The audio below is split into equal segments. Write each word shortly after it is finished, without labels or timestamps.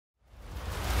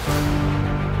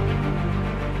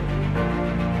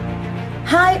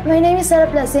Hi, my name is Sara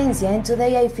Plasencia, and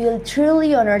today I feel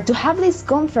truly honored to have this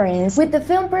conference with the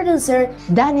film producer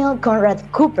Daniel-Konrad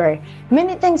Cooper.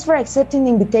 Many thanks for accepting the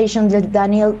invitation,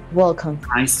 Daniel. Welcome.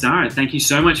 Hi, Sara. Thank you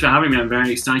so much for having me. I'm very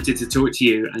excited to talk to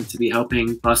you and to be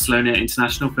helping Barcelona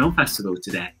International Film Festival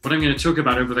today. What I'm going to talk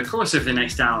about over the course of the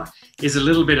next hour is a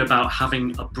little bit about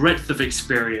having a breadth of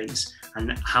experience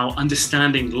and how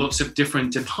understanding lots of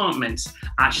different departments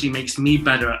actually makes me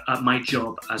better at my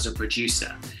job as a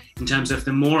producer. In terms of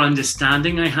the more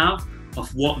understanding I have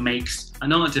of what makes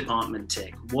an art department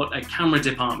tick, what a camera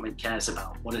department cares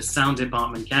about, what a sound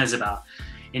department cares about,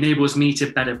 enables me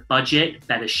to better budget,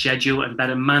 better schedule, and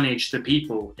better manage the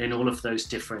people in all of those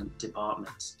different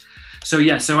departments. So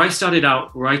I started out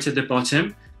right at the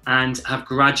bottom and have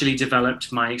gradually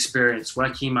developed my experience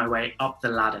working my way up the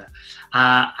ladder.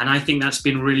 And I think that's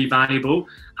been really valuable.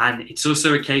 And it's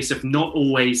also a case of not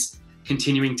always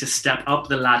continuing to step up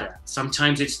the ladder.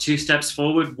 Sometimes it's 2 steps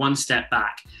forward, 1 step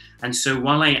back. And so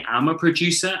while I am a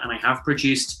producer and I have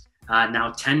produced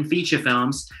now 10 feature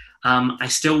films, I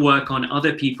still work on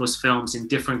other people's films in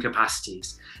different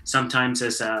capacities. Sometimes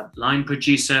as a line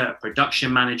producer, a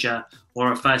production manager,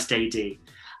 or a first AD.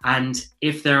 And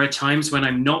if there are times when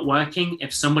I'm not working,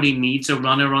 if somebody needs a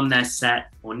runner on their set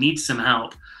or needs some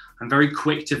help, I'm very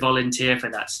quick to volunteer for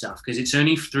that stuff, because it's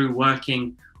only through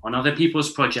working on other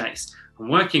people's projects and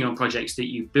working on projects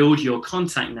that you build your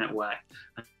contact network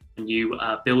and you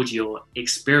build your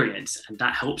experience. And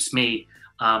that helps me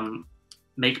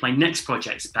make my next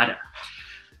projects better.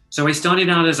 So I started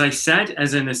out, as I said,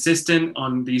 as an assistant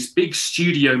on these big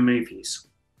studio movies.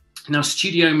 Now,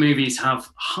 studio movies have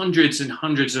hundreds and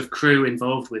hundreds of crew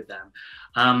involved with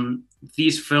them.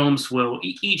 These films will,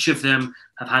 each of them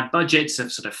have had budgets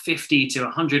of sort of $50 to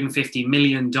 $150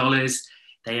 million.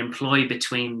 They employ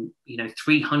between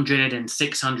 300 and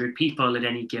 600 people at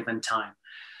any given time.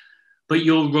 But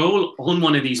your role on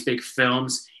one of these big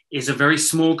films is a very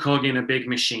small cog in a big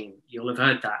machine. You'll have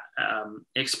heard that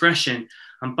expression.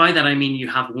 And by that, I mean you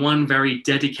have one very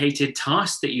dedicated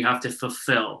task that you have to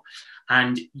fulfill.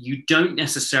 And you don't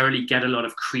necessarily get a lot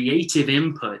of creative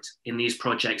input in these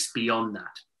projects beyond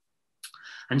that.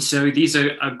 And so these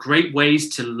are great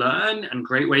ways to learn and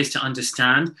great ways to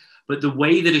understand. But the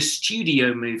way that a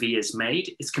studio movie is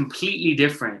made is completely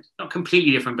different. Not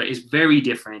completely different, but is very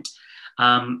different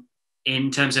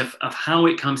in terms of how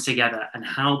it comes together and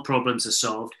how problems are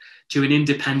solved to an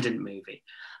independent movie.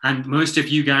 And most of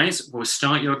you guys will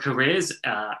start your careers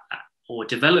or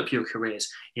develop your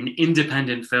careers in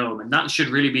independent film. And that should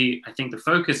really be, I think, the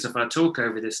focus of our talk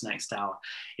over this next hour,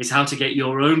 is how to get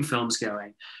your own films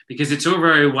going. Because it's all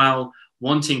very well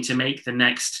wanting to make the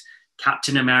next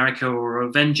Captain America or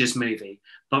Avengers movie,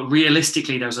 but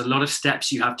realistically, there's a lot of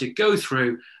steps you have to go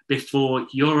through before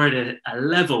you're at a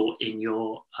level in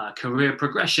your career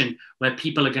progression where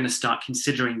people are going to start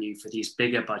considering you for these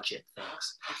bigger budget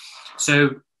things.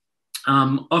 So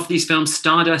of these films,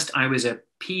 Stardust, I was a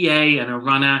PA and a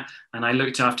runner, and I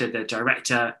looked after the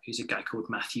director, who's a guy called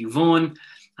Matthew Vaughn.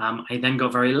 I then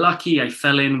got very lucky. I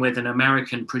fell in with an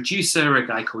American producer, a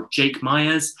guy called Jake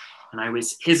Myers, and I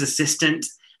was his assistant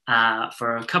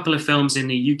for a couple of films in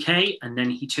the UK. And then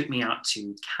he took me out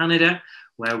to Canada,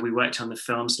 where we worked on the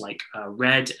films like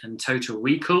Red and Total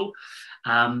Recall.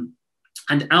 And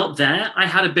out there, I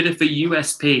had a bit of a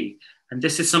USP. And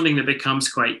this is something that becomes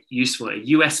quite useful. A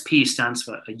USP stands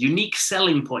for a unique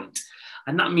selling point.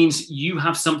 And that means you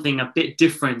have something a bit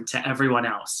different to everyone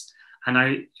else. And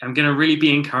I'm going to really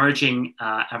be encouraging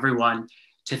everyone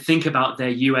to think about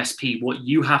their USP, what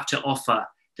you have to offer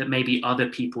that maybe other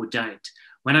people don't.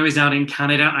 When I was out in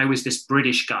Canada, I was this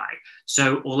British guy.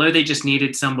 So although they just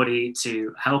needed somebody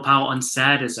to help out on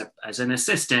set as an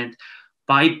assistant,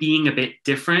 by being a bit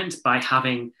different, by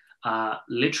having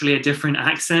literally a different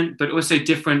accent, but also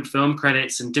different film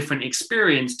credits and different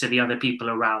experience to the other people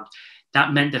around,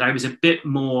 that meant that I was a bit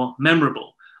more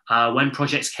memorable. When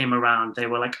projects came around, they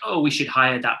were like, oh, we should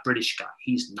hire that British guy.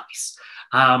 He's nice.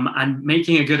 And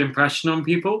making a good impression on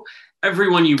people.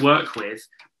 Everyone you work with,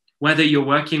 whether you're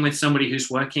working with somebody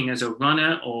who's working as a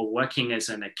runner or working as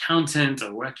an accountant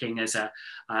or working as a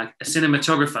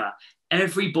cinematographer,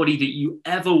 everybody that you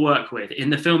ever work with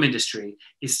in the film industry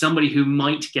is somebody who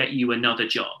might get you another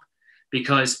job.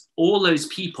 Because all those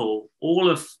people,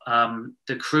 all of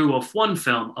the crew of one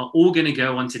film are all going to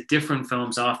go on to different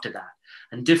films after that.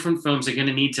 And different films are going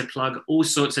to need to plug all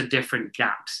sorts of different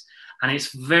gaps. And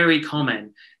it's very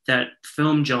common that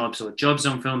film jobs or jobs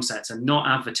on film sets are not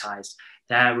advertised.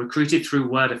 They're recruited through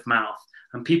word of mouth.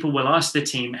 And people will ask the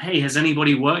team, hey, has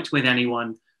anybody worked with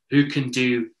anyone who can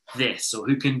do this or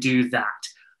who can do that?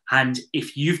 And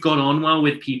if you've got on well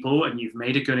with people and you've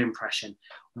made a good impression,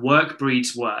 work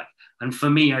breeds work. And for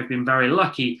me, I've been very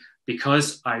lucky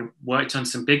because I worked on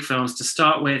some big films to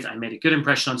start with. I made a good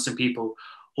impression on some people.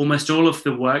 Almost all of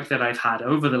the work that I've had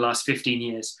over the last 15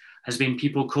 years has been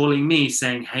people calling me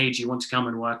saying, hey, do you want to come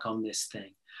and work on this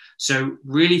thing? So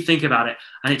really think about it.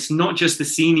 And it's not just the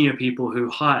senior people who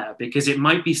hire, because it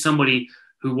might be somebody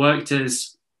who worked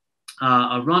as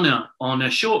a runner on a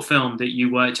short film that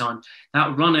you worked on.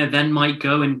 That runner then might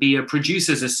go and be a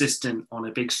producer's assistant on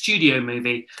a big studio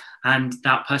movie, and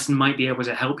that person might be able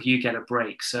to help you get a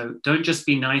break. So don't just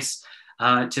be nice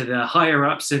to the higher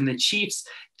ups and the chiefs.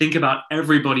 Think about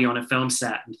everybody on a film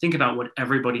set and think about what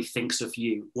everybody thinks of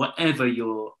you, whatever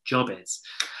your job is.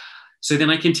 So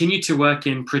then I continued to work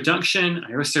in production.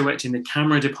 I also worked in the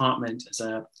camera department as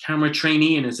a camera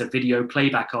trainee and as a video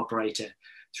playback operator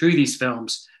through these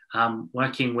films,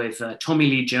 working with Tommy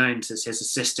Lee Jones as his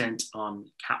assistant on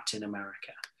Captain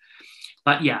America.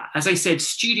 But yeah, as I said,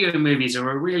 studio movies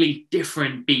are a really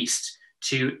different beast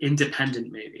to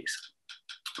independent movies.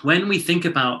 When we think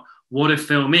about what a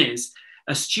film is,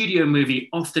 a studio movie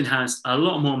often has a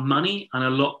lot more money and a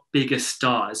lot bigger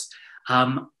stars.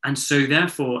 And so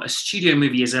therefore, a studio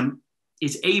movie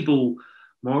is able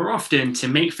more often to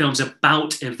make films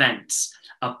about events,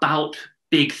 about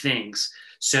big things.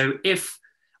 So if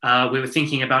we were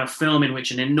thinking about a film in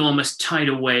which an enormous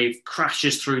tidal wave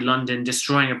crashes through London,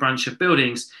 destroying a bunch of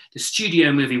buildings, the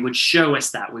studio movie would show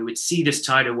us that. We would see this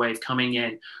tidal wave coming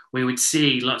in. We would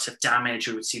see lots of damage.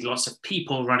 We would see lots of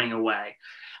people running away.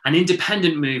 An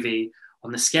independent movie,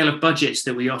 on the scale of budgets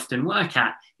that we often work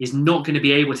at, is not going to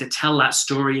be able to tell that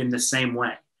story in the same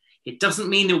way. It doesn't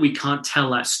mean that we can't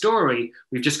tell that story.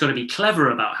 We've just got to be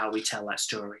clever about how we tell that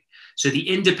story. So the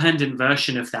independent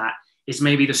version of that is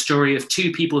maybe the story of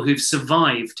two people who've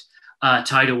survived a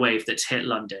tidal wave that's hit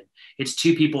London. It's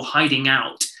two people hiding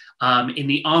out in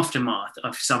the aftermath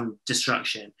of some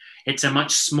destruction. It's a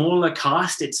much smaller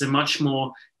cast. It's a much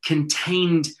more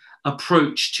contained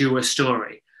approach to a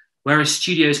story, whereas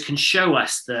studios can show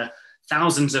us the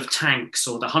thousands of tanks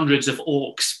or the hundreds of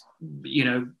orcs,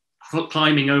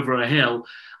 climbing over a hill.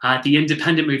 The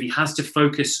independent movie has to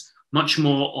focus much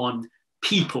more on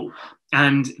people.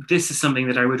 And this is something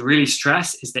that I would really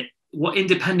stress, is that what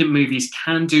independent movies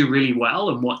can do really well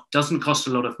and what doesn't cost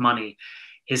a lot of money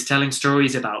is telling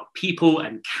stories about people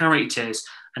and characters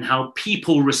and how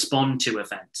people respond to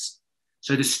events.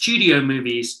 So the studio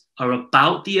movies are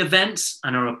about the events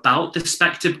and are about the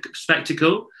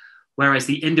spectacle, whereas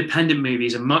the independent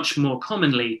movies are much more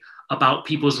commonly about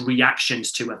people's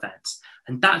reactions to events.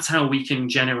 And that's how we can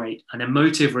generate an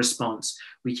emotive response.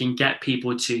 We can get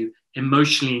people to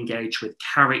emotionally engage with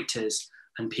characters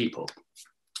and people.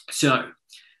 So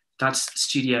that's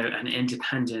studio and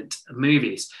independent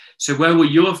movies. So where will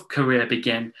your career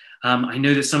begin? I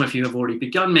know that some of you have already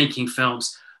begun making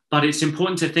films, but it's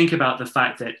important to think about the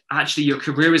fact that actually your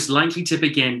career is likely to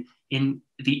begin in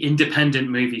the independent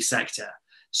movie sector.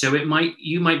 So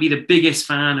you might be the biggest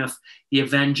fan of the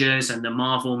Avengers and the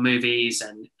Marvel movies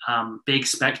and big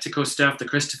spectacle stuff, the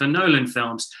Christopher Nolan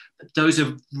films, but those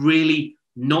are really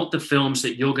not the films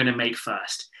that you're going to make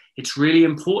first. It's really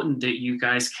important that you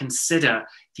guys consider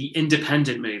the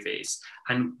independent movies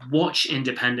and watch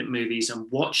independent movies and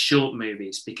watch short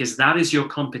movies, because that is your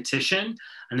competition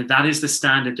and that is the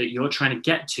standard that you're trying to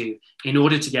get to in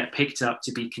order to get picked up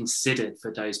to be considered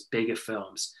for those bigger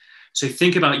films. So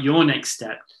think about your next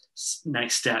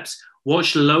steps.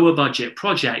 Watch lower budget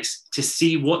projects to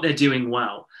see what they're doing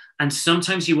well. And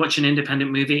sometimes you watch an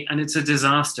independent movie and it's a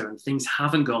disaster and things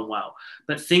haven't gone well.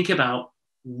 But think about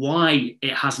why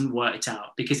it hasn't worked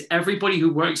out, because everybody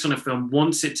who works on a film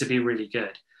wants it to be really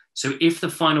good. So if the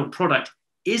final product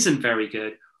isn't very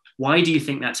good, why do you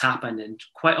think that's happened? And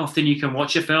quite often you can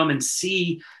watch a film and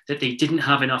see that they didn't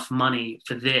have enough money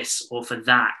for this or for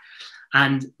that.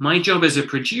 And my job as a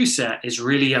producer is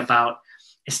really about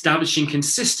establishing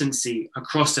consistency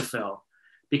across a film.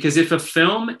 Because if a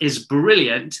film is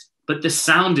brilliant, but the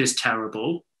sound is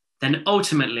terrible, then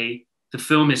ultimately the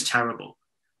film is terrible.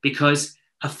 Because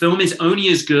a film is only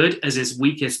as good as its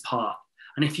weakest part.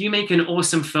 And if you make an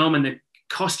awesome film and the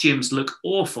costumes look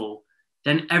awful,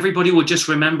 then everybody will just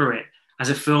remember it as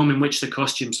a film in which the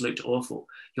costumes looked awful.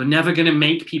 You're never going to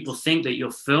make people think that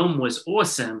your film was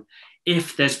awesome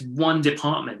if there's one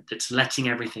department that's letting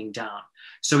everything down.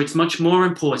 So it's much more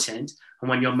important. And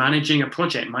when you're managing a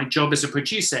project, my job as a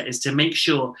producer is to make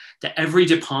sure that every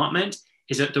department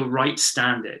is at the right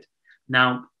standard.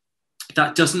 Now,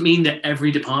 that doesn't mean that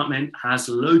every department has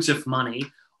loads of money.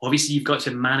 Obviously, you've got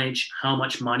to manage how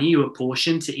much money you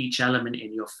apportion to each element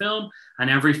in your film, and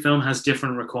every film has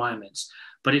different requirements.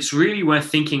 but it's really worth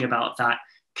thinking about that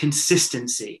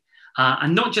consistency.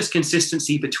 And not just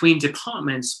consistency between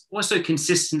departments, also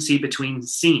consistency between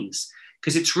scenes.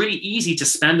 Because it's really easy to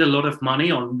spend a lot of money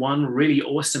on one really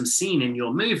awesome scene in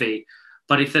your movie.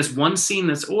 But if there's one scene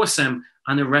that's awesome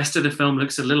and the rest of the film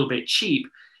looks a little bit cheap,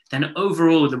 then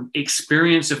overall the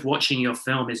experience of watching your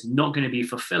film is not going to be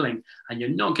fulfilling, and you're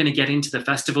not going to get into the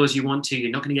festivals you want to. You're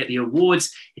not going to get the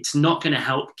awards. It's not going to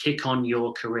help kick on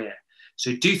your career.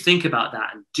 So do think about that,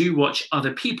 and do watch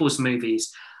other people's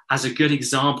movies as a good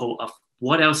example of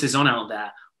what else is on out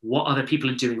there, what other people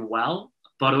are doing well,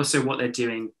 but also what they're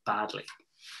doing badly.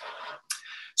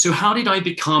 So how did I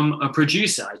become a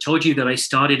producer? I told you that I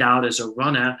started out as a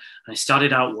runner. I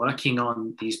started out working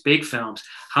on these big films.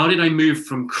 How did I move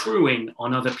from crewing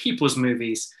on other people's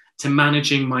movies to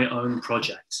managing my own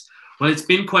projects? Well, it's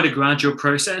been quite a gradual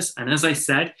process. And as I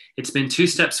said, it's been 2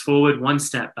 steps forward, 1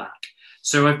 step back.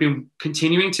 So I've been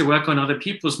continuing to work on other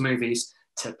people's movies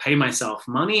to pay myself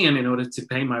money and in order to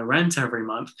pay my rent every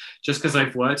month. Just because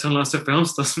I've worked on lots of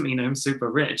films doesn't mean I'm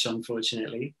super rich,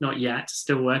 unfortunately. Not yet,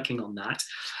 still working on that.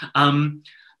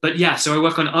 But yeah, so I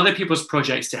work on other people's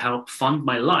projects to help fund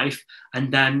my life.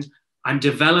 And then I'm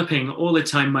developing all the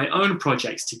time my own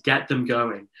projects to get them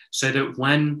going, so that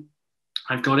when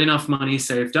I've got enough money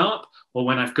saved up, or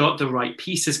when I've got the right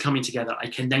pieces coming together, I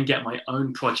can then get my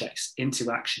own projects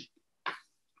into action.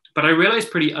 But I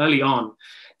realized pretty early on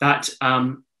that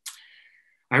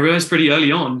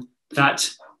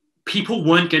people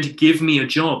weren't going to give me a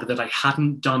job that I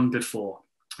hadn't done before.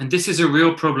 And this is a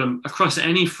real problem across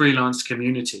any freelance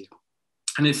community.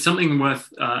 And it's something worth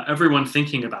everyone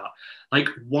thinking about. Like,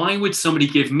 why would somebody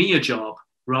give me a job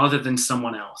rather than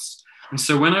someone else? And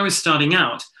so when I was starting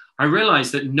out, I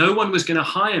realized that no one was going to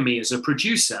hire me as a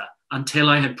producer until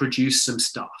I had produced some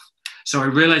stuff. So I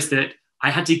realized that I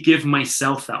had to give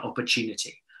myself that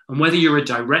opportunity. And whether you're a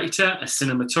director, a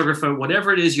cinematographer,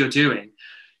 whatever it is you're doing,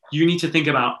 you need to think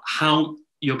about how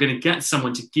you're going to get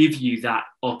someone to give you that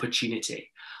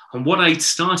opportunity. And what I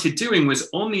started doing was,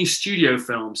 on these studio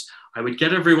films, I would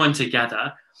get everyone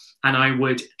together and I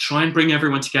would try and bring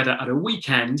everyone together at a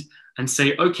weekend and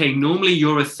say, okay, normally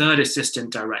you're a 3rd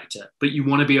assistant director, but you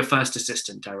want to be a 1st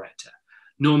assistant director.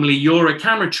 Normally you're a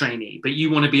camera trainee, but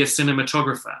you want to be a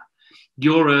cinematographer.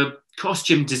 You're a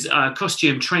costume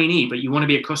trainee, but you want to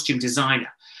be a costume designer.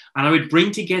 And I would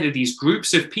bring together these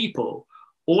groups of people,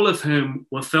 all of whom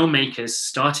were filmmakers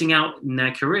starting out in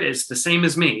their careers, the same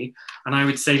as me. And I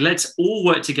would say, let's all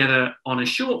work together on a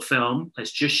short film.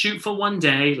 Let's just shoot for 1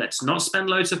 day. Let's not spend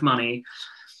loads of money.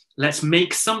 Let's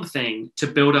make something to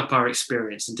build up our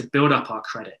experience and to build up our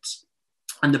credits.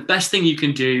 And the best thing you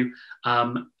can do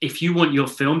if you want your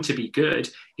film to be good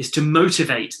is to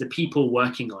motivate the people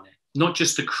working on it. Not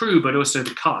just the crew, but also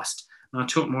the cast. And I'll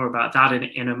talk more about that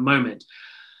in a moment.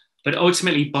 But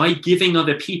ultimately, by giving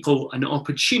other people an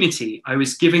opportunity, I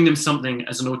was giving them something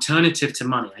as an alternative to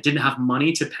money. I didn't have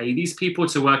money to pay these people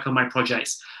to work on my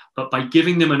projects, but by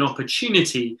giving them an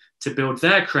opportunity to build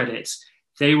their credits,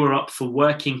 they were up for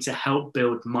working to help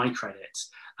build my credits.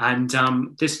 And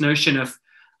this notion of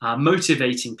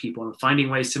motivating people and finding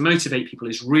ways to motivate people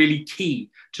is really key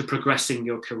to progressing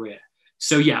your career.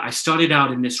 So yeah, I started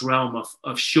out in this realm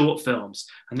of short films.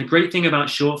 And the great thing about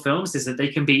short films is that they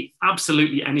can be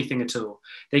absolutely anything at all.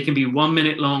 They can be 1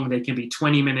 minute long, they can be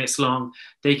 20 minutes long,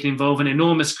 they can involve an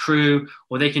enormous crew,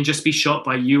 or they can just be shot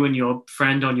by you and your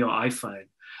friend on your iPhone.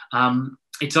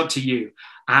 It's up to you.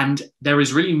 And there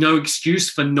is really no excuse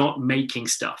for not making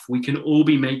stuff. We can all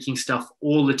be making stuff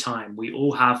all the time. We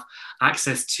all have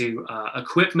access to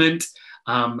equipment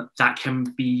that can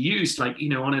be used, like,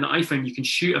 on an iPhone, you can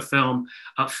shoot a film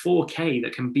at 4K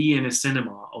that can be in a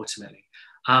cinema ultimately.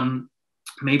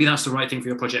 Maybe that's the right thing for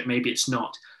your project, maybe it's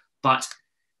not. But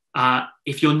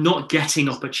if you're not getting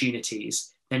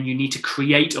opportunities, then you need to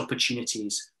create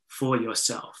opportunities for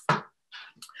yourself.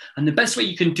 And the best way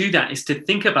you can do that is to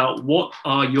think about, what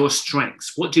are your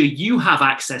strengths? What do you have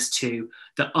access to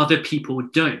that other people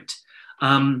don't?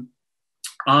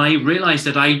 I realized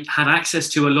that I had access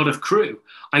to a lot of crew.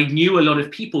 I knew a lot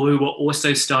of people who were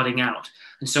also starting out.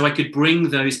 And so I could bring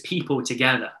those people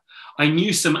together. I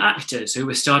knew some actors who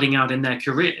were starting out in their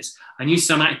careers. I knew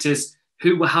some actors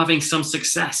who were having some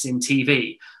success in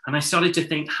TV. And I started to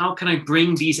think, how can I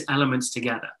bring these elements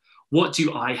together? What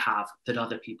do I have that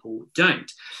other people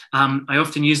don't? I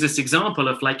often use this example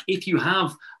of, like, if you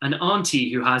have an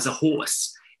auntie who has a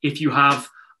horse, if you have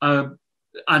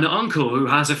an uncle who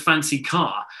has a fancy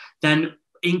car, then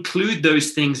include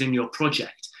those things in your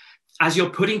project. As you're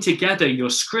putting together your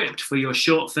script for your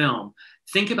short film,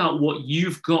 think about what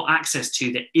you've got access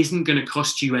to that isn't going to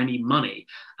cost you any money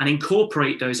and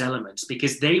incorporate those elements,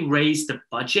 because they raise the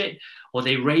budget, or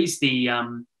they raise the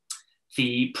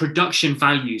production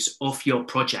values of your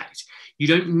project. You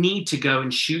don't need to go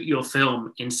and shoot your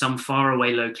film in some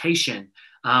faraway location.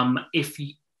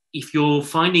 If you're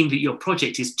finding that your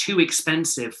project is too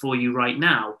expensive for you right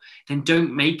now, then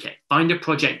don't make it. Find a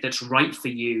project that's right for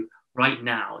you right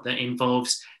now, that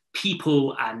involves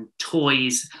people and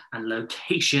toys and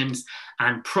locations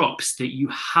and props that you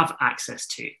have access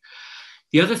to.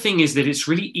 The other thing is that it's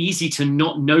really easy to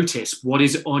not notice what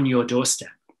is on your doorstep.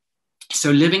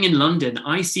 So living in London,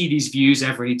 I see these views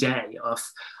every day of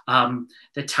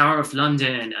the Tower of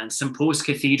London and St. Paul's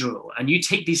Cathedral, and you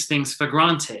take these things for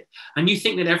granted, and you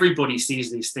think that everybody sees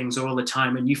these things all the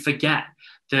time, and you forget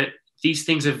that these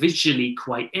things are visually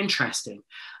quite interesting.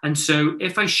 And so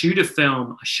if I shoot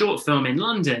a short film in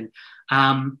London,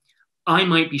 I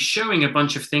might be showing a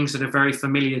bunch of things that are very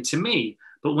familiar to me.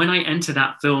 But when I enter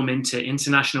that film into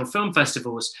international film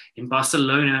festivals in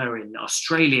Barcelona, in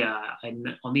Australia,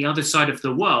 and on the other side of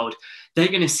the world, they're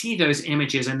going to see those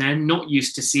images and they're not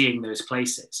used to seeing those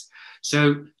places.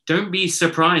 So don't be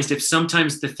surprised if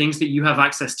sometimes the things that you have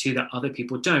access to that other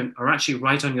people don't are actually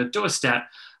right on your doorstep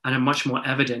and are much more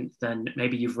evident than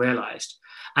maybe you've realized.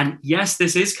 And yes,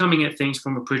 this is coming at things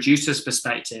from a producer's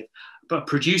perspective, but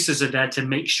producers are there to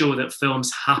make sure that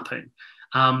films happen.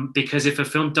 Because if a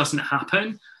film doesn't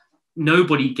happen,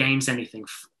 nobody gains anything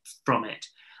from it.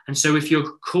 And so if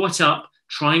you're caught up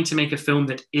trying to make a film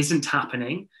that isn't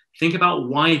happening, think about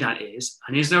why that is.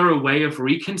 And is there a way of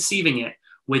reconceiving it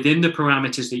within the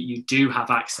parameters that you do have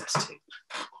access to?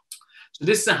 So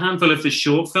this is a handful of the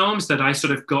short films that I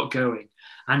sort of got going.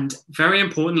 And very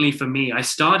importantly for me, I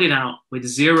started out with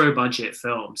zero budget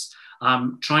films,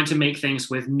 trying to make things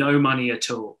with no money at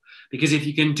all. Because if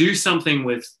you can do something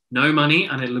with no money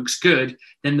and it looks good,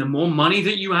 then the more money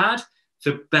that you add,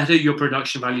 the better your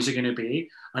production values are going to be,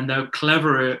 and the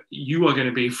cleverer you are going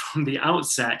to be from the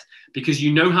outset, because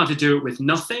you know how to do it with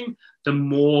nothing. The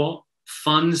more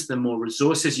funds, the more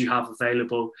resources you have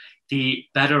available, the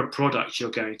better product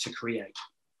you're going to create.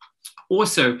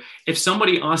 Also, if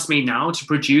somebody asked me now to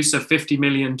produce a $50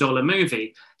 million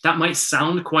movie, that might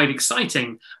sound quite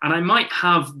exciting, and I might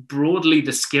have broadly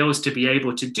the skills to be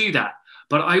able to do that,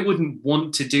 but I wouldn't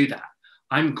want to do that.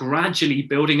 I'm gradually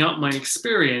building up my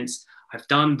experience. I've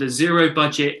done the zero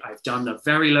budget, I've done the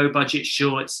very low budget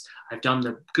shorts, I've done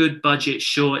the good budget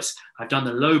shorts, I've done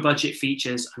the low budget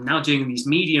features. I'm now doing these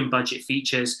medium budget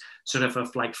features, sort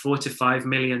of like $4 to $5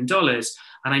 million.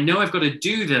 And I know I've got to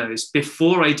do those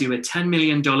before I do a $10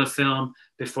 million film,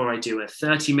 before I do a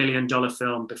 $30 million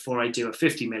film, before I do a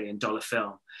 $50 million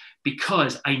film,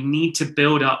 because I need to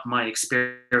build up my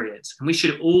experience. And we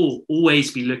should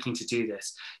always be looking to do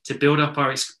this, to build up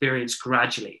our experience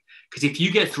gradually. Because if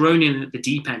you get thrown in at the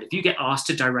deep end, if you get asked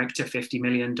to direct a $50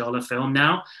 million film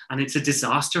now, and it's a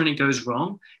disaster and it goes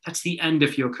wrong, that's the end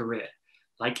of your career.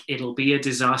 Like, it'll be a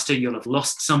disaster. You'll have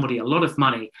lost somebody a lot of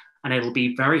money, and it'll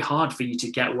be very hard for you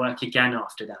to get work again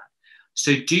after that.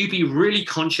 So do be really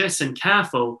conscious and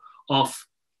careful of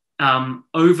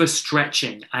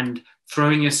overstretching and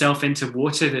throwing yourself into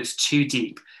water that's too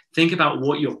deep. Think about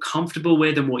what you're comfortable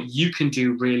with and what you can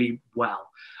do really well.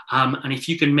 And if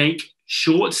you can make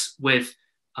shorts with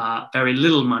very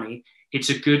little money, it's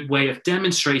a good way of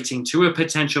demonstrating to a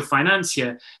potential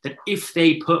financier that if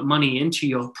they put money into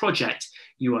your project,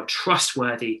 you are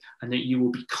trustworthy and that you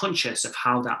will be conscious of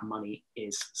how that money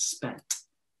is spent.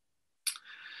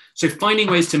 So finding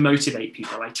ways to motivate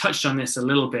people. I touched on this a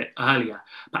little bit earlier,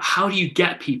 but how do you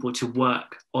get people to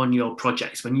work on your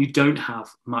projects when you don't have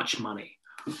much money?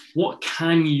 What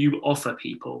can you offer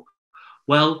people?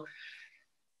 Well,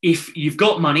 if you've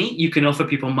got money, you can offer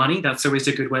people money. That's always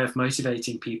a good way of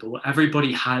motivating people.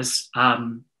 Everybody has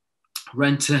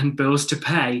rent and bills to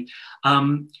pay.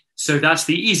 So that's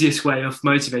the easiest way of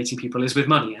motivating people, is with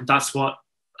money. And that's what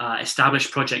established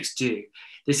projects do.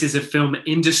 This is a film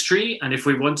industry. And if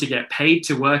we want to get paid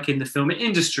to work in the film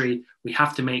industry, we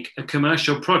have to make a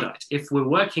commercial product. If we're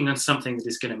working on something that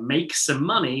is going to make some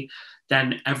money,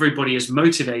 then everybody is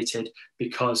motivated,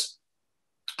 because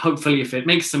hopefully if it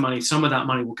makes some money, some of that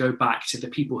money will go back to the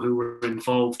people who were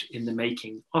involved in the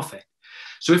making of it.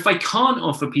 So if I can't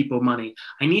offer people money,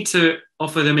 I need to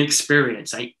offer them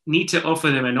experience. I need to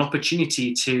offer them an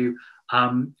opportunity to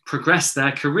progress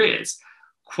their careers.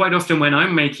 Quite often when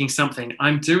I'm making something,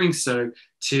 I'm doing so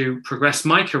to progress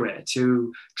my career,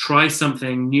 to try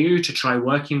something new, to try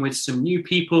working with some new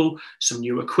people, some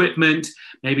new equipment,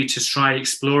 maybe to try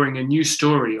exploring a new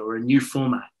story or a new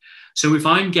format. So if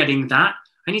I'm getting that,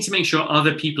 I need to make sure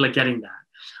other people are getting that.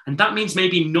 And that means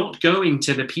maybe not going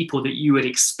to the people that you would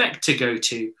expect to go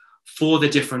to for the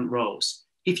different roles.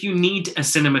 If you need a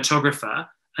cinematographer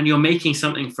and you're making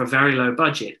something for a very low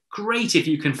budget, great if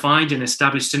you can find an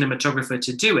established cinematographer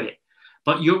to do it,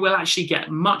 but you will actually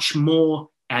get much more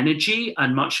energy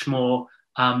and much more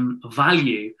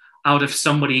value out of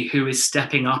somebody who is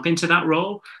stepping up into that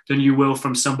role than you will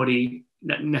from somebody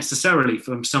necessarily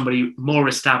from somebody more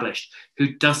established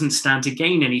who doesn't stand to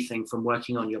gain anything from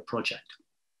working on your project.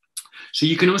 So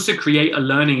you can also create a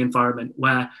learning environment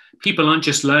where people aren't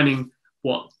just learning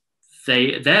what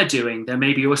they're doing, they're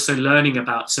maybe also learning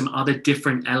about some other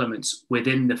different elements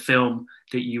within the film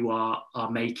that you are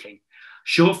making.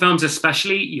 Short films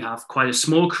especially, you have quite a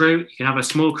small crew. You can have a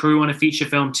small crew on a feature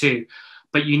film too,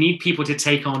 but you need people to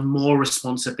take on more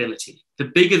responsibility. The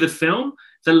bigger the film,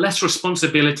 the less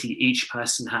responsibility each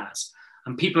person has.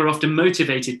 And people are often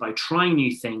motivated by trying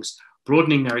new things,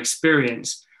 broadening their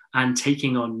experience, and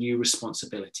taking on new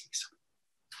responsibilities.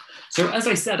 So as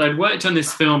I said, I'd worked on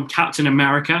this film, Captain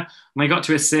America, and I got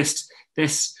to assist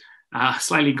this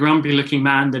slightly grumpy looking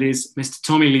man that is Mr.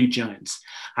 Tommy Lee Jones.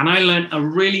 And I learned a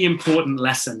really important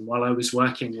lesson while I was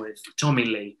working with Tommy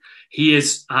Lee. He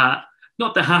is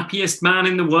not the happiest man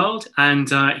in the world, and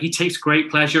he takes great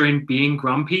pleasure in being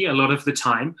grumpy a lot of the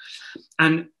time.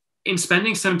 And in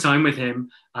spending some time with him,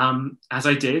 as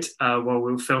I did while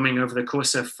we were filming over the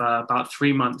course of about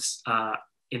 3 months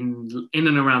in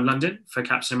and around London for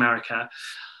Captain America,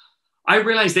 I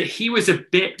realized that he was a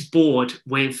bit bored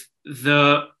with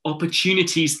the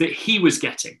opportunities that he was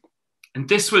getting. And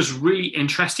this was really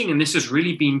interesting, and this has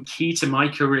really been key to my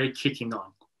career kicking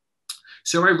on.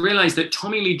 So I realized that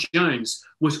Tommy Lee Jones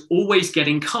was always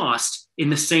getting cast in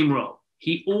the same role.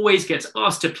 He always gets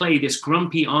asked to play this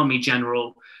grumpy army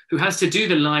general who has to do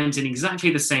the lines in exactly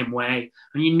the same way,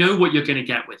 and you know what you're going to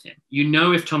get with him. You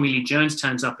know if Tommy Lee Jones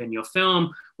turns up in your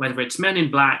film, whether it's Men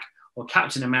in Black or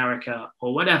Captain America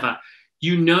or whatever,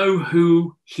 you know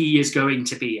who he is going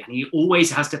to be, and he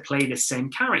always has to play the same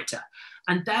character.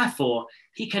 And therefore,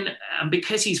 he can,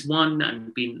 because he's won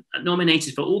and been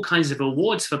nominated for all kinds of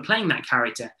awards for playing that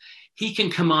character, he can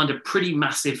command a pretty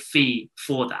massive fee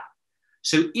for that.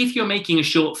 So if you're making a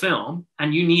short film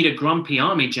and you need a grumpy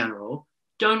army general,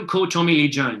 don't call Tommy Lee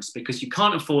Jones, because you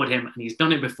can't afford him and he's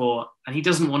done it before and he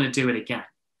doesn't want to do it again.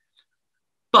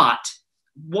 But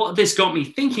what this got me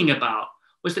thinking about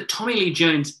was that Tommy Lee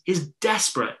Jones is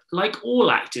desperate, like all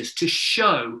actors, to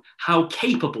show how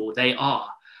capable they are.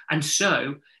 And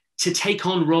so to take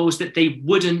on roles that they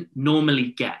wouldn't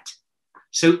normally get.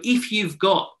 So if you've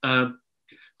got a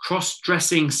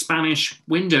cross-dressing Spanish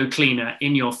window cleaner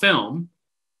in your film,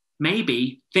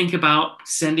 maybe think about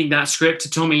sending that script to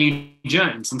Tommy Lee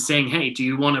Jones and saying, hey, do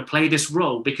you want to play this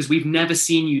role? Because we've never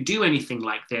seen you do anything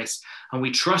like this, and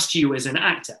we trust you as an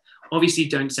actor. Obviously,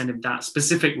 don't send him that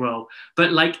specific role,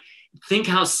 but like, think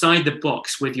outside the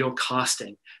box with your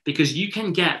casting, because you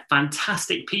can get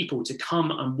fantastic people to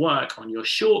come and work on your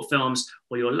short films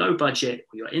or your low budget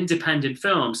or your independent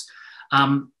films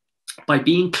by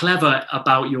being clever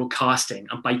about your casting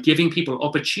and by giving people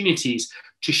opportunities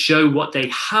to show what they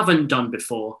haven't done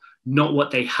before, not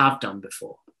what they have done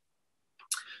before.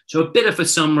 So a bit of a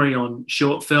summary on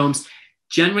short films.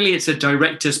 Generally, it's a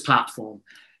director's platform.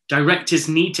 Directors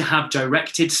need to have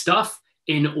directed stuff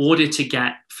in order to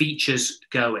get features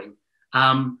going.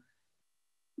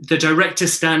 The director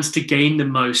stands to gain the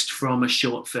most from a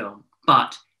short film,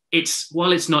 but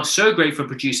while it's not so great for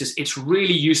producers, it's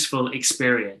really useful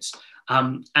experience.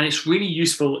 And it's really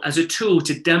useful as a tool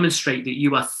to demonstrate that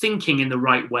you are thinking in the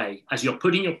right way as you're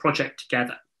putting your project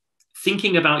together,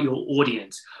 thinking about your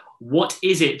audience. What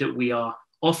is it that we are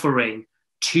offering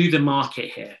to the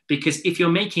market here? Because if you're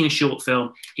making a short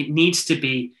film, it needs to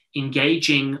be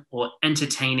engaging or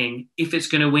entertaining if it's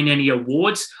going to win any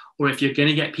awards, or if you're going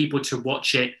to get people to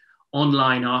watch it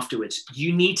online afterwards.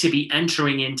 You need to be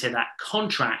entering into that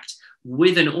contract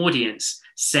with an audience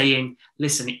saying,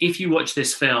 listen, if you watch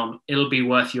this film, it'll be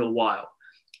worth your while.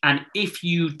 And if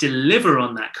you deliver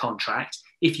on that contract,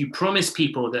 if you promise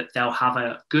people that they'll have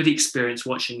a good experience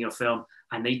watching your film,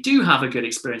 and they do have a good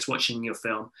experience watching your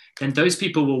film, then those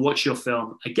people will watch your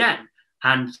film again.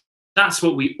 And that's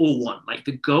what we all want. Like,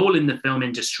 the goal in the film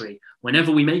industry, whenever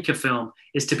we make a film,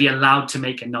 is to be allowed to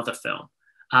make another film.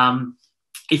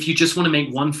 If you just want to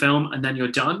make one film and then you're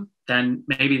done, then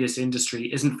maybe this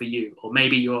industry isn't for you. Or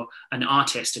maybe you're an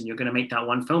artist and you're going to make that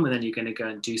one film and then you're going to go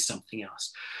and do something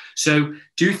else. So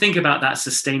do think about that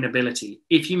sustainability.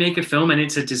 If you make a film and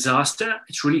it's a disaster,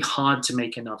 it's really hard to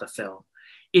make another film.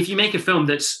 If you make a film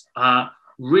that's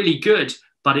really good,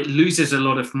 but it loses a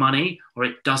lot of money or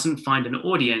it doesn't find an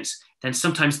audience, then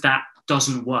sometimes that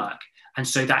doesn't work. And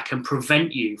so that can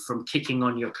prevent you from kicking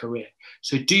on your career.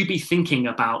 So do be thinking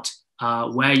about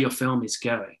where your film is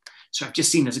going. So I've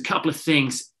just seen there's a couple of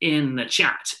things in the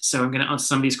chat. So I'm going to answer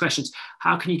some of these questions.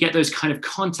 How can you get those kind of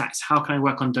contacts? How can I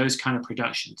work on those kind of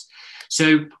productions?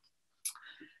 So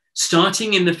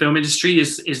starting in the film industry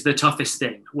is the toughest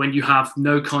thing when you have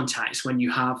no contacts, when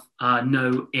you have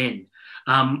no in.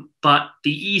 But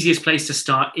the easiest place to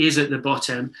start is at the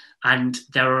bottom, and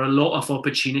there are a lot of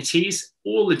opportunities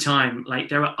all the time. Like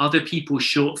there are other people's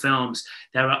short films,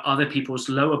 there are other people's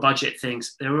lower budget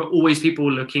things. There are always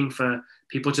people looking for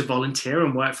people to volunteer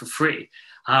and work for free.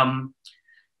 And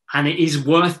it is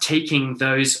worth taking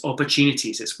those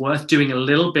opportunities. It's worth doing a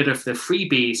little bit of the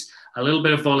freebies, a little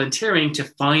bit of volunteering to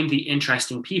find the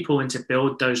interesting people and to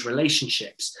build those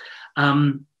relationships.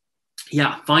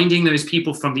 Finding those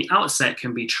people from the outset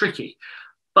can be tricky,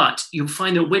 but you'll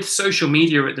find that with social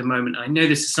media at the moment, I know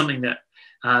this is something that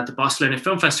the Barcelona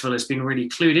Film Festival has been really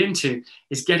clued into,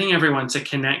 is getting everyone to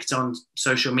connect on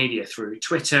social media through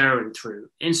Twitter and through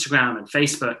Instagram and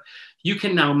Facebook. You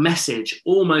can now message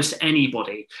almost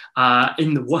anybody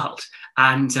in the world,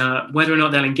 and whether or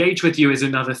not they'll engage with you is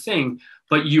another thing,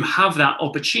 but you have that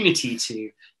opportunity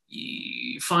to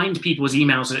find people's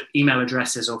email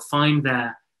addresses or find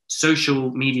their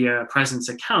social media presence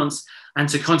accounts and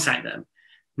to contact them.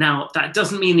 Now, that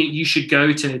doesn't mean that you should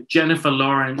go to Jennifer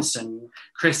Lawrence and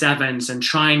Chris Evans and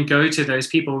try and go to those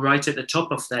people right at the top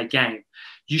of their game.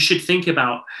 You should think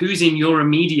about who's in your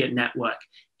immediate network.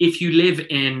 If you live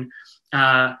in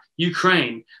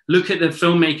Ukraine, look at the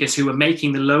filmmakers who are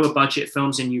making the lower budget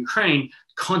films in Ukraine,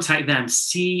 contact them,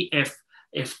 see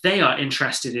if they are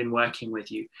interested in working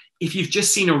with you. If you've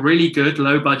just seen a really good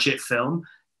low budget film,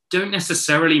 don't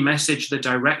necessarily message the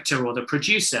director or the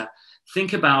producer.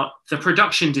 Think about the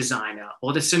production designer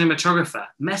or the cinematographer.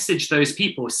 Message those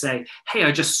people, say, hey,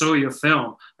 I just saw your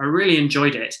film. I really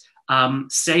enjoyed it.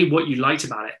 Say what you liked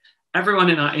about it. Everyone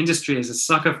in our industry is a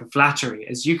sucker for flattery.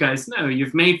 As you guys know,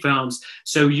 you've made films,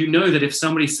 so you know that if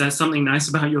somebody says something nice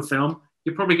about your film,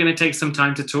 you're probably going to take some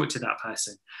time to talk to that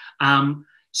person.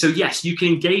 So yes, you can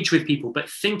engage with people, but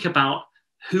think about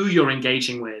who you're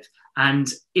engaging with and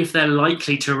if they're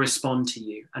likely to respond to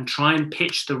you, and try and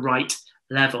pitch the right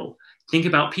level. Think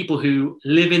about people who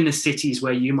live in the cities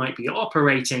where you might be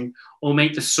operating or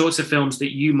make the sorts of films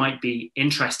that you might be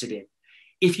interested in.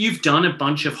 If you've done a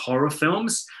bunch of horror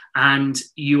films and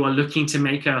you are looking to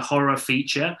make a horror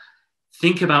feature,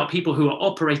 think about people who are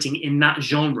operating in that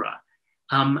genre.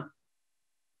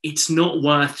 It's not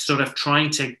worth sort of trying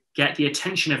to get the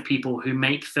attention of people who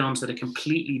make films that are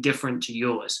completely different to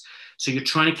yours. So you're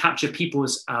trying to capture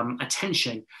people's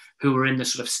attention who are in the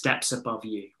sort of steps above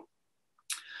you.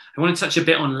 I want to touch a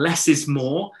bit on less is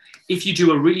more. If you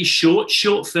do a really short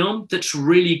film that's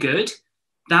really good,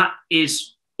 that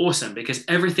is awesome because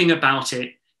everything about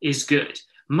it is good.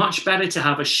 Much better to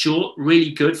have a short,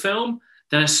 really good film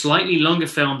than a slightly longer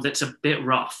film that's a bit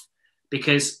rough,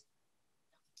 because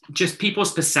just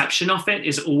people's perception of it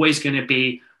is always going to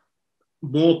be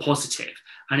more positive.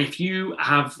 And if you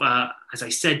have, as I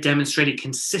said, demonstrated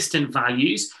consistent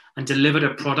values and delivered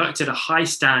a product at a high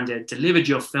standard, delivered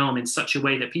your film in such a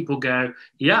way that people go,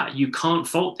 yeah, you can't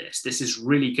fault this. This is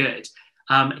really good.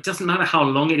 It doesn't matter how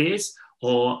long it is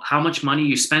or how much money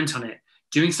you spent on it.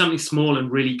 Doing something small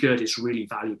and really good is really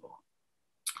valuable.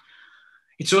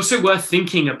 It's also worth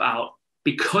thinking about,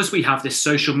 because we have this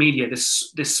social media,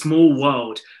 this small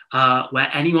world where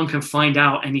anyone can find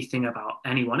out anything about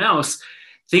anyone else,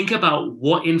 think about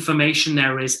what information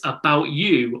there is about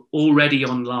you already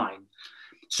online.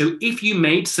 So if you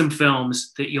made some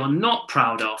films that you're not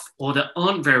proud of or that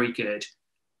aren't very good,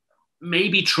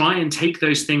 maybe try and take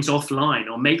those things offline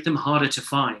or make them harder to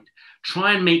find.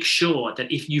 Try and make sure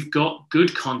that if you've got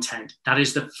good content, that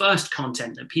is the first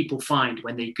content that people find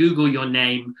when they Google your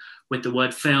name with the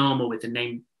word film or with the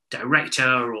name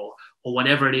director or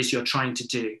whatever it is you're trying to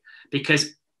do.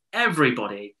 Because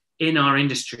everybody in our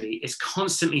industry is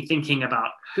constantly thinking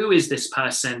about, who is this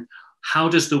person? How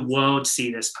does the world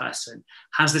see this person?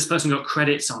 Has this person got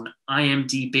credits on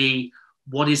IMDb?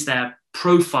 What is their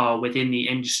profile within the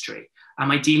industry?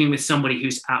 Am I dealing with somebody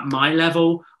who's at my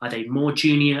level? Are they more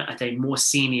junior? Are they more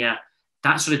senior?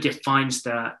 That sort of defines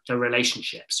the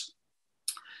relationships.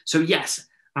 So yes,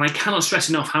 and I cannot stress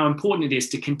enough how important it is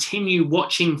to continue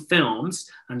watching films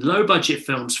and low budget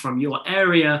films from your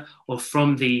area or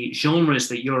from the genres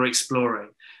that you're exploring,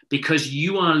 because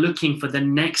you are looking for the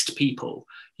next people.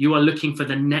 You are looking for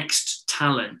the next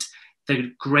talent,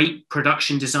 the great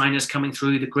production designers coming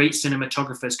through, the great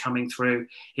cinematographers coming through.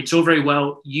 It's all very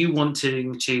well you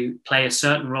wanting to play a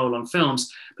certain role on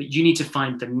films, but you need to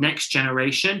find the next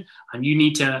generation and you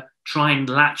need to try and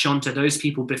latch onto those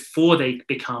people before they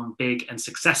become big and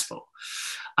successful.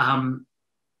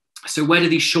 So where do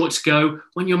these shorts go?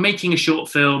 When you're making a short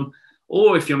film,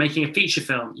 or if you're making a feature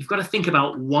film, you've got to think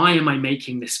about, why am I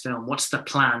making this film? What's the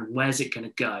plan? Where's it going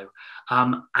to go?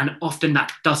 And often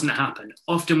that doesn't happen.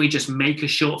 Often we just make a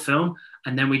short film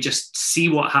and then we just see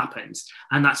what happens.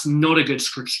 And that's not a good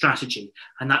strategy.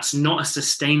 And that's not a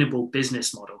sustainable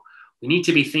business model. We need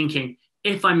to be thinking,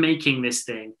 if I'm making this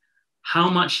thing, how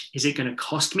much is it going to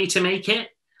cost me to make it?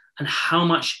 And how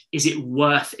much is it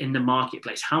worth in the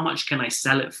marketplace? How much can I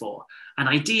sell it for? And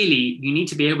ideally, you need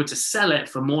to be able to sell it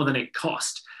for more than it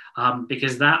cost,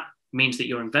 because that means that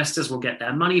your investors will get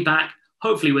their money back,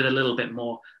 hopefully with a little bit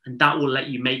more, and that will let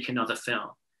you make another film.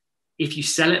 If you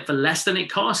sell it for less than it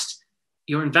cost,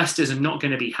 your investors are not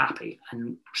going to be happy,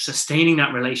 and sustaining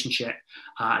that relationship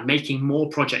and making more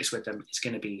projects with them is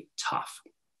going to be tough.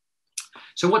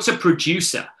 So what's a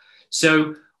producer?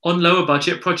 So on lower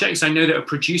budget projects, I know that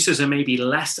producers are maybe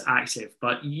less active,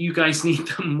 but you guys need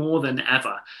them more than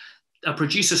ever. A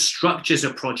producer structures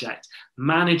a project,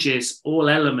 manages all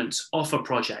elements of a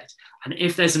project. And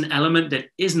if there's an element that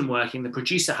isn't working, the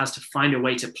producer has to find a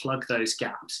way to plug those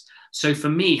gaps. So for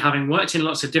me, having worked in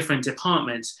lots of different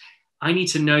departments, I need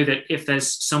to know that if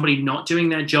there's somebody not doing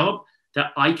their job,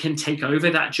 that I can take over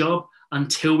that job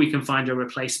until we can find a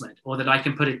replacement, or that I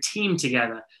can put a team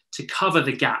together to cover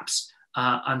the gaps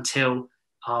until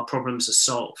our problems are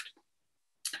solved.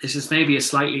 This is maybe a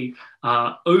slightly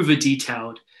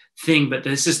over-detailed thing, but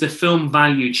this is the film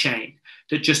value chain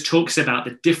that just talks about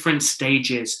the different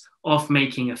stages of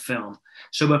making a film.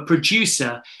 So a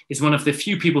producer is one of the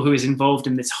few people who is involved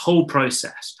in this whole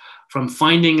process, from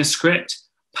finding a script,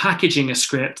 packaging a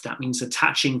script, that means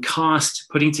attaching cast,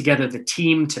 putting together the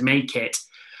team to make it,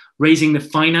 raising the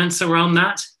finance around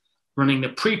that, running the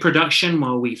pre-production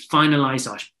while we finalize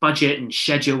our budget and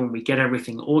schedule and we get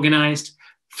everything organized,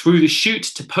 through the shoot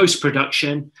to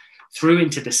post-production, through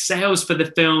into the sales for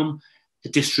the film, the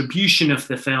distribution of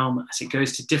the film as it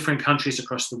goes to different countries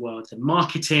across the world, the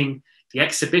marketing, the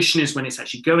exhibition is when it's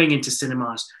actually going into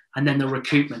cinemas, and then the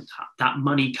recoupment, that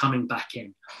money coming back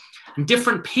in. And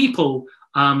different people,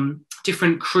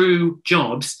 different crew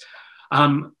jobs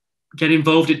get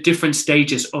involved at different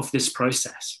stages of this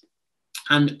process.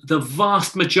 And the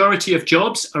vast majority of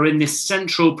jobs are in this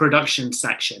central production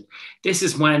section. This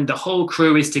is when the whole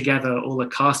crew is together, all the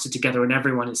cast are together, and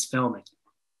everyone is filming.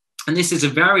 And this is a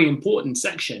very important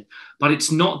section, but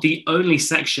it's not the only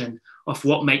section of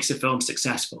what makes a film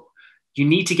successful. You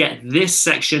need to get this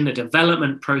section, the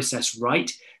development process, right,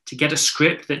 to get a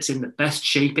script that's in the best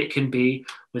shape it can be,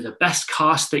 with the best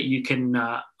cast that you can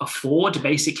afford,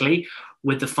 basically,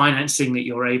 with the financing that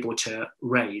you're able to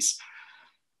raise.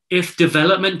 If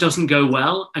development doesn't go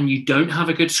well and you don't have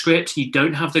a good script, you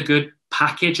don't have the good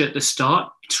package at the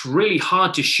start, it's really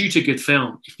hard to shoot a good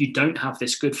film if you don't have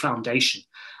this good foundation,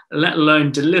 let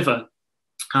alone deliver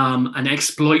and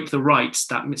exploit the rights.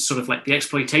 That sort of like the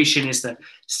exploitation is the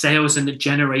sales and the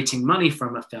generating money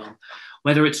from a film.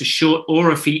 Whether it's a short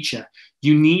or a feature,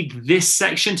 you need this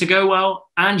section to go well,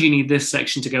 and you need this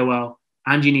section to go well,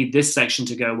 and you need this section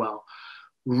to go well.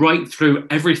 Right through,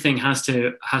 everything has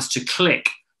to click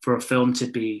for a film to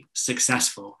be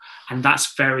successful. And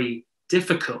that's very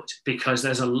difficult because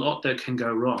there's a lot that can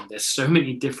go wrong. There's so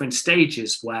many different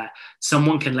stages where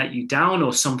someone can let you down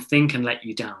or something can let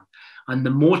you down. And the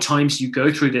more times you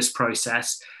go through this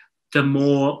process, the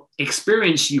more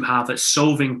experience you have at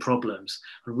solving problems.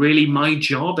 Really, my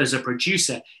job as a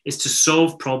producer is to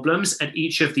solve problems at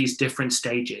each of these different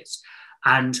stages.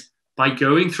 And by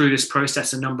going through this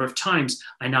process a number of times,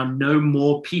 I now know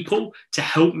more people to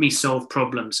help me solve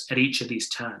problems at each of these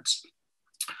turns.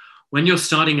 When you're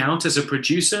starting out as a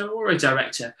producer or a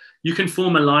director, you can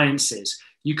form alliances.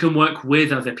 You can work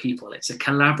with other people. It's a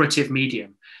collaborative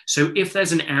medium. So if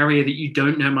there's an area that you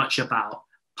don't know much about,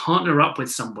 partner up with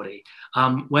somebody,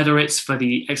 whether it's for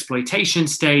the exploitation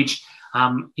stage.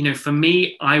 For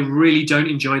me, I really don't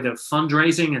enjoy the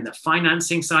fundraising and the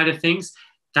financing side of things.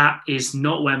 That is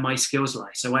not where my skills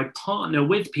lie. So I partner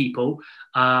with people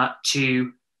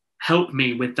to help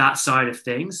me with that side of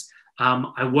things.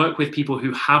 I work with people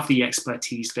who have the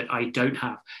expertise that I don't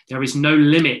have. There is no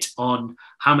limit on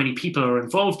how many people are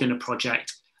involved in a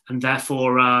project, and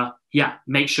therefore,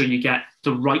 make sure you get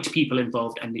the right people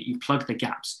involved and that you plug the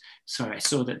gaps. Sorry, I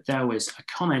saw that there was a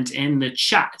comment in the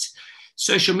chat.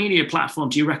 Social media platform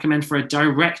do you recommend for a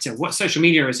director? What social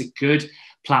media is a good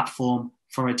platform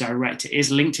for a director?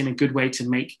 Is LinkedIn a good way to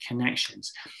make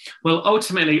connections? Well,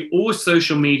 ultimately, all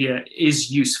social media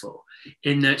is useful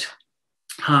in that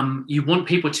you want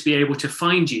people to be able to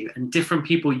find you, and different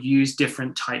people use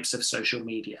different types of social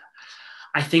media.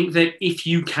 I think that if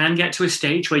you can get to a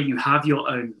stage where you have your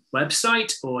own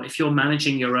website, or if you're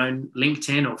managing your own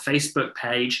LinkedIn or Facebook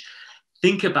page,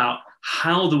 think about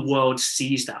how the world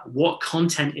sees that. What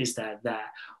content is there?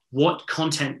 What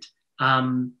content,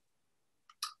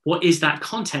 what is that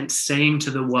content saying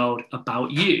to the world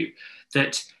about you?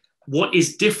 That what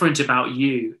is different about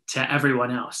you to everyone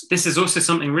else? This is also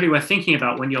something really worth thinking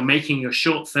about when you're making your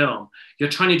short film. You're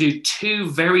trying to do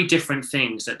two very different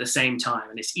things at the same time,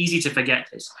 and it's easy to forget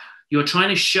this. You're trying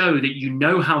to show that you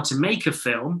know how to make a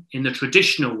film in the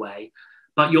traditional way,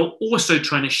 but you're also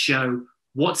trying to show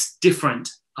what's different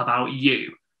about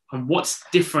you and what's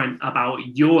different about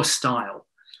your style.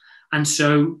 And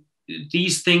so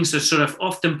these things are sort of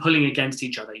often pulling against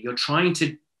each other. You're trying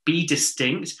to be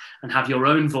distinct and have your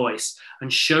own voice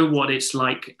and show what it's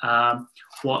like,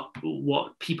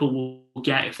 what people will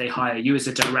get if they hire you as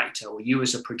a director, or you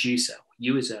as a producer, or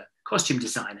you as a costume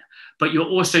designer. But you're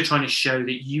also trying to show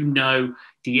that you know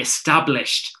the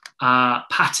established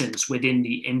patterns within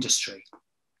the industry.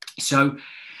 So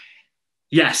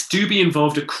yes, do be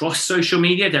involved across social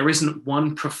media. There isn't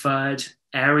one preferred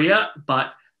area,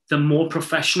 but the more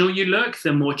professional you look,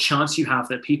 the more chance you have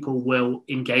that people will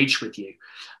engage with you.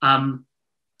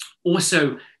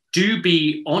 Also, do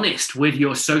be honest with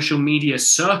your social media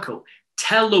circle.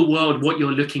 Tell the world what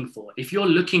you're looking for. If you're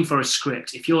looking for a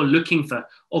script, if you're looking for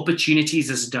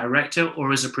opportunities as a director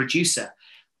or as a producer,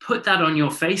 put that on your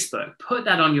Facebook, put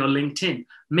that on your LinkedIn.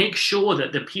 Make sure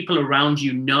that the people around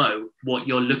you know what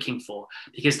you're looking for,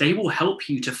 because they will help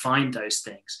you to find those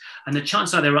things. And the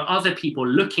chances are there are other people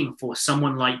looking for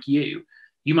someone like you.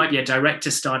 You might be a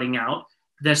director starting out.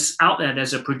 There's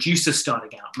a producer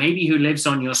starting out, maybe who lives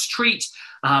on your street.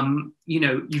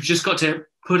 You've just got to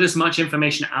put as much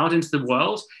information out into the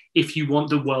world if you want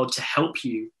the world to help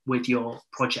you with your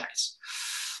projects.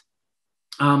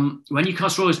 When you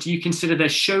cast roles, do you consider their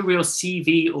showreel,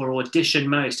 CV, or audition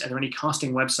most? Are there any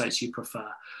casting websites you prefer?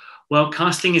 Well,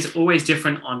 casting is always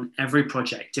different on every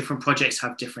project. Different projects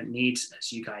have different needs,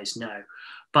 as you guys know.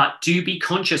 But do be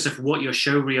conscious of what your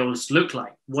showreels look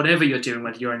like, whatever you're doing,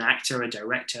 whether you're an actor, a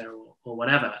director, or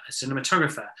whatever, a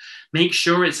cinematographer. Make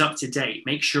sure it's up to date.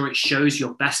 Make sure it shows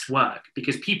your best work,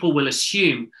 because people will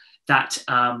assume that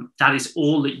that is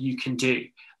all that you can do.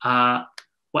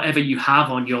 Whatever you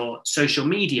have on your social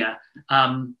media,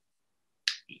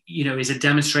 is a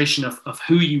demonstration of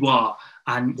who you are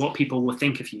and what people will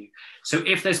think of you. So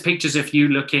if there's pictures of you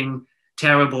looking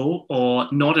terrible or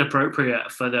not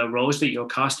appropriate for the roles that you're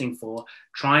casting for,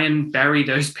 try and bury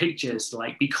those pictures.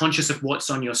 Like, be conscious of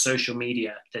what's on your social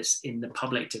media that's in the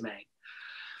public domain.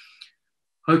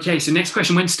 Okay, so next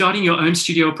question. When starting your own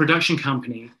studio or production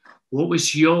company, what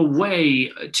was your way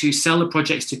to sell the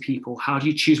projects to people? How do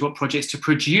you choose what projects to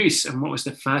produce? And what was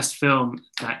the first film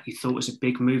that you thought was a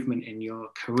big movement in your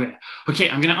career? Okay,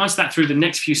 I'm going to answer that through the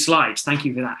next few slides. Thank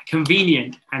you for that.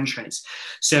 Convenient entrance.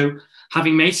 So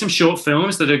having made some short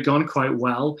films that had gone quite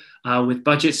well, with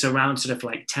budgets around sort of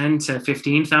like $10,000 to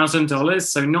 $15,000,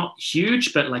 so not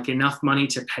huge, but like enough money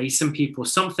to pay some people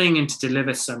something and to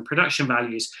deliver some production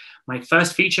values. My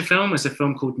first feature film was a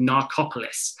film called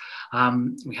Narcopolis.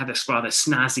 We had this rather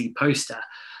snazzy poster.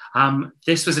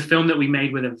 This was a film that we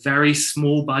made with a very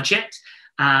small budget.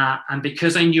 And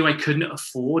because I knew I couldn't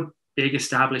afford big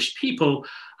established people,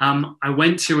 I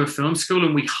went to a film school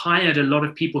and we hired a lot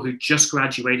of people who just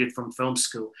graduated from film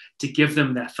school to give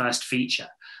them their first feature.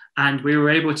 And we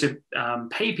were able to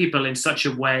pay people in such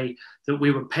a way that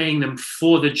we were paying them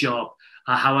for the job,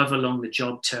 however long the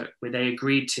job took, where they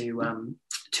agreed to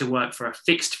work for a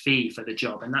fixed fee for the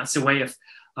job. And that's a way of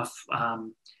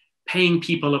paying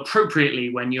people appropriately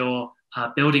when you're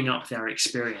building up their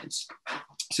experience.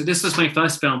 So this was my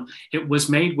first film. It was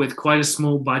made with quite a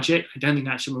small budget. I don't think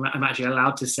I'm actually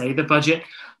allowed to say the budget,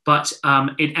 but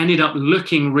it ended up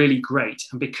looking really great.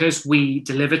 And because we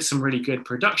delivered some really good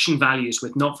production values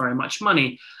with not very much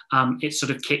money, it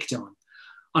sort of kicked on.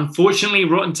 Unfortunately,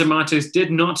 Rotten Tomatoes did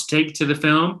not take to the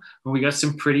film, and we got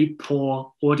some pretty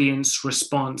poor audience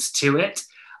response to it.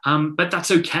 But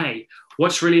that's okay.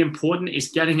 What's really important is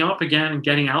getting up again and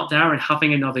getting out there and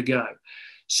having another go.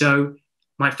 So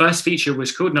my first feature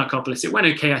was called Narcopolis. It went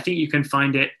okay. I think you can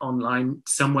find it online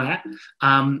somewhere.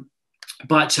 Picking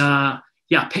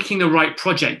the right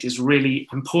project is really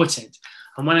important.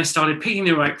 And when I started picking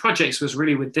the right projects was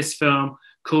really with this film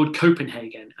called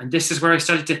Copenhagen. And this is where I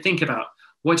started to think about,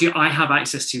 what do I have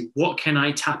access to? What can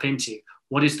I tap into?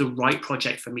 What is the right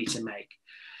project for me to make?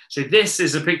 So this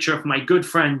is a picture of my good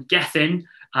friend Gethin,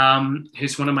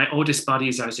 who's one of my oldest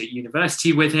buddies. I was at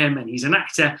university with him, and he's an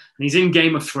actor, and he's in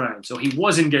Game of Thrones, or he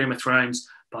was in Game of Thrones,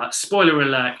 But spoiler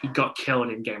alert, he got killed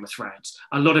in Game of Thrones.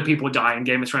 A lot of people die in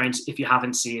Game of Thrones. If you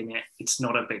haven't seen it, it's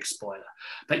not a big spoiler.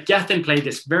 But Gethin played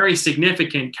this very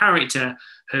significant character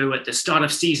who at the start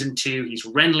of season 2, he's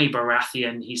Renly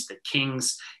Baratheon. He's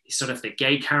he's sort of the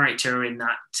gay character in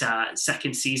that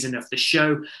second season of the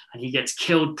show. And he gets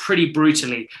killed pretty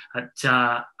brutally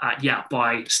by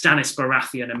Stannis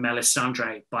Baratheon and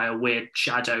Melisandre by a weird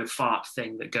shadow fart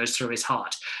thing that goes through his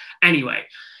heart. Anyway,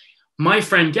 my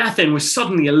friend Gethin was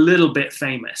suddenly a little bit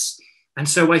famous. And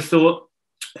so I thought,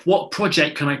 what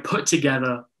project can I put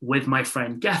together with my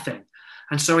friend Gethin?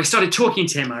 And so I started talking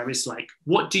to him. I was like,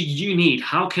 what do you need?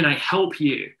 How can I help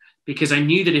you? Because I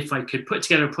knew that if I could put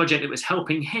together a project that was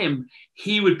helping him,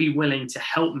 he would be willing to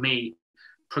help me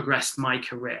progress my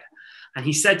career. And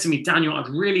he said to me, Daniel, I'd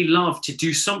really love to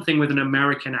do something with an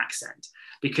American accent,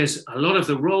 because a lot of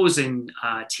the roles in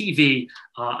TV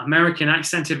are American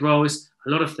accented roles. A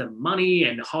lot of the money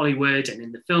in Hollywood and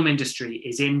in the film industry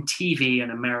is in TV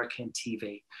and American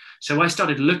TV. So I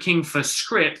started looking for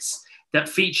scripts that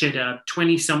featured a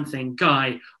 20-something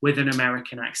guy with an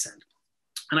American accent.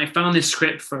 And I found this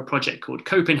script for a project called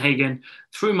Copenhagen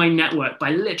through my network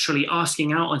by literally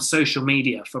asking out on social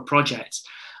media for projects.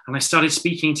 And I started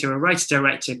speaking to a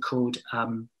writer-director called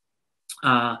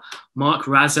Mark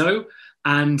Razzo.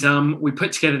 And we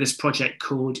put together this project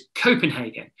called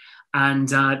Copenhagen. And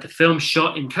the film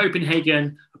shot in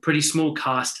Copenhagen, a pretty small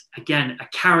cast, again, a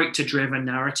character-driven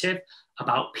narrative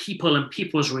about people and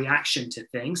people's reaction to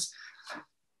things.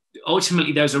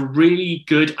 Ultimately, there's a really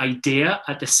good idea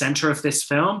at the center of this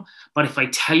film. But if I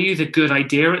tell you the good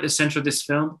idea at the center of this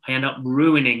film, I end up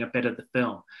ruining a bit of the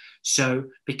film. So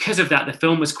because of that, the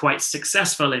film was quite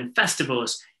successful in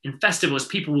festivals. In festivals,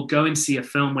 people will go and see a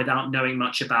film without knowing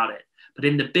much about it. But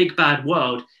in the big bad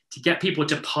world, to get people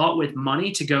to part with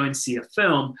money to go and see a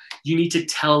film, you need to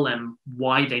tell them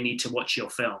why they need to watch your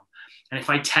film. And if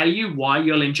I tell you why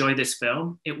you'll enjoy this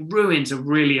film, it ruins a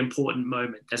really important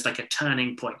moment. There's like a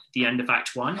turning point at the end of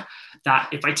Act 1 that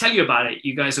if I tell you about it,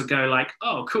 you guys will go like,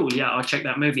 oh, cool, yeah, I'll check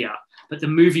that movie out. But the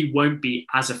movie won't be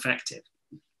as effective.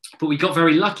 But we got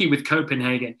very lucky with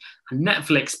Copenhagen, and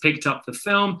Netflix picked up the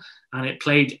film, and it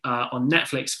played on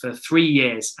Netflix for 3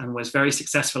 years and was very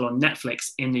successful on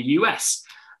Netflix in the US.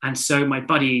 And so my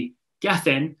buddy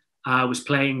Gethin was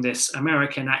playing this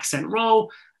American accent role,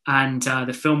 and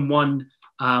the film won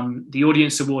the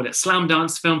Audience Award at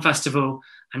Slamdance Film Festival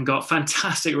and got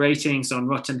fantastic ratings on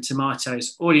Rotten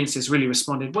Tomatoes. Audiences really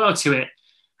responded well to it.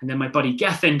 And then my buddy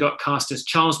Gethin got cast as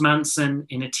Charles Manson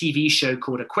in a TV show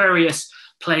called Aquarius,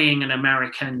 playing an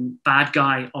American bad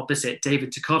guy opposite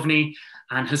David Duchovny,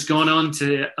 and has gone on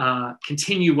to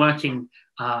continue working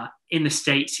in the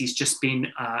States. He's just been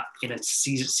in a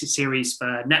series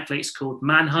for Netflix called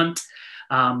Manhunt,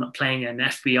 playing an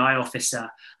FBI officer.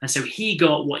 And so he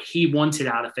got what he wanted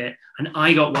out of it, and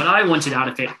I got what I wanted out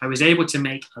of it. I was able to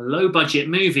make a low-budget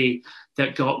movie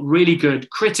that got really good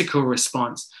critical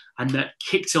response and that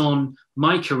kicked on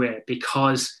my career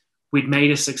because we'd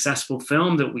made a successful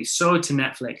film that we sold to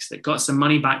Netflix that got some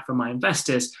money back from my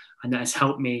investors, and that has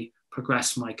helped me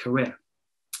progress my career.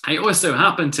 I also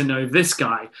happen to know this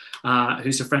guy,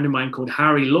 who's a friend of mine called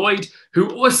Harry Lloyd,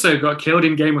 who also got killed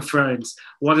in Game of Thrones.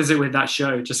 What is it with that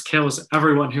show? Just kills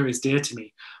everyone who is dear to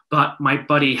me. But my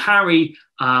buddy Harry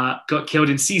got killed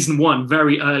in season 1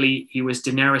 very early. He was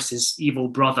Daenerys' evil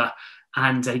brother,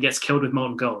 and he gets killed with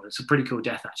molten gold. It's a pretty cool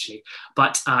death, actually.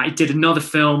 But I did another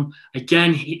film.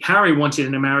 Again, Harry wanted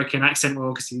an American accent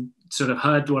role because he sort of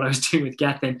heard what I was doing with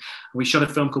Gethin. We shot a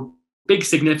film called Big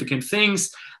Significant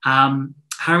Things.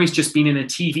 Harry's just been in a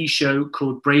TV show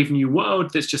called Brave New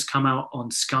World that's just come out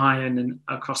on Sky and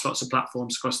across lots of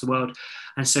platforms across the world.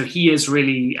 And so he has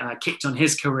really kicked on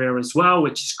his career as well,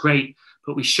 which is great.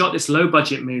 But we shot this low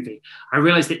budget movie. I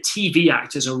realized that TV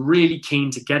actors are really keen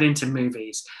to get into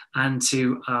movies and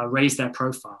to raise their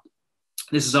profile.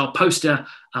 This is our poster.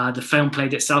 The film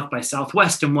played at South by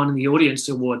Southwest and won the Audience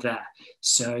Award there.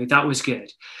 So that was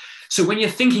good. So when you're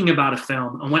thinking about a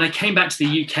film, and when I came back to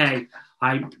the UK,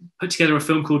 I put together a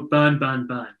film called Burn, Burn,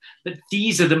 Burn. But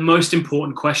these are the most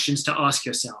important questions to ask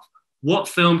yourself. What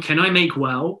film can I make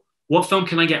well? What film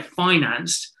can I get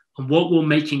financed? And what will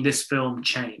making this film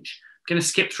change? I'm going to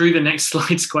skip through the next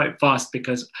slides quite fast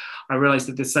because I realize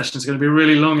that this session is going to be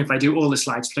really long if I do all the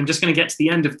slides. But I'm just going to get to the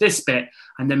end of this bit,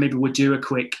 and then maybe we'll do a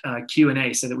quick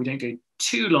Q&A so that we don't go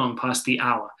too long past the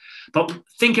hour. But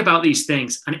think about these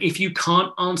things. And if you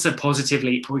can't answer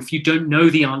positively, or if you don't know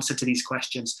the answer to these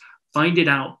questions, find it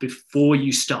out before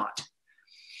you start.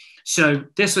 So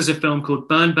this was a film called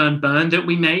Burn, Burn, Burn that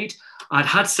we made. I'd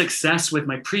had success with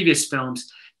my previous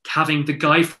films, having the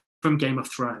guy from Game of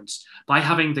Thrones. By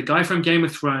having the guy from Game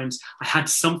of Thrones, I had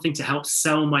something to help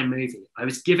sell my movie. I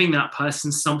was giving that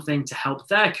person something to help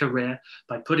their career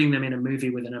by putting them in a movie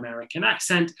with an American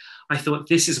accent. I thought,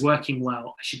 this is working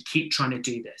well. I should keep trying to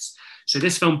do this. So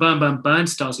this film, Burn, Burn, Burn,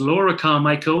 stars Laura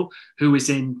Carmichael, who was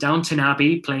in Downton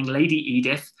Abbey playing Lady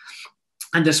Edith.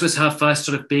 And this was her first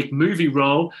sort of big movie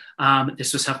role.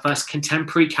 This was her first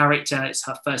contemporary character. It's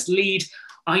her first lead.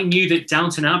 I knew that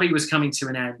Downton Abbey was coming to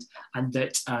an end and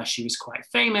that she was quite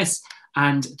famous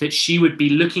and that she would be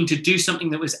looking to do something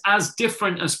that was as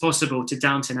different as possible to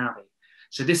Downton Abbey.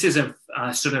 So this is a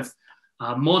sort of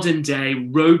modern day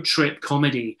road trip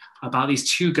comedy about these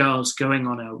two girls going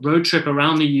on a road trip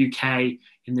around the UK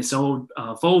in this old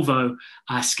Volvo,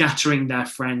 scattering their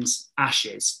friends'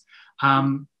 ashes.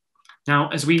 Now,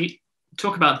 as we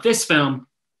talk about this film,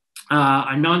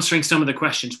 I'm answering some of the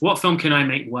questions. What film can I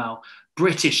make well?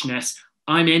 Britishness.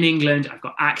 I'm in England. I've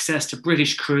got access to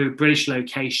British crew, British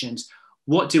locations.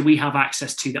 What do we have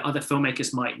access to that other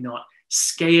filmmakers might not?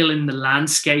 Scale in the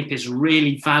landscape is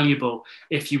really valuable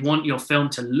if you want your film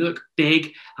to look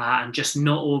big and just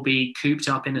not all be cooped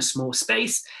up in a small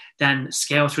space. Then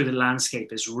scale through the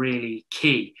landscape is really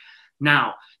key.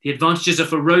 Now, the advantages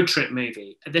of a road trip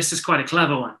movie. This is quite a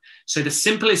clever one. So the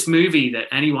simplest movie that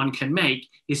anyone can make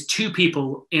is two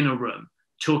people in a room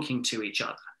talking to each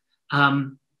other.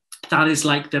 That is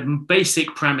like the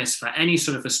basic premise for any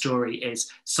sort of a story, is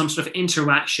some sort of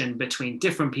interaction between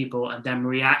different people and them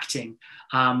reacting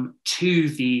to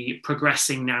the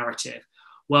progressing narrative.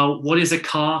 Well, what is a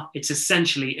car? It's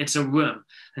a room.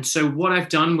 And so what I've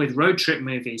done with road trip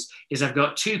movies is I've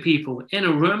got two people in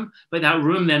a room, but that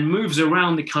room then moves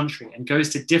around the country and goes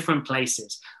to different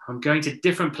places. I'm going to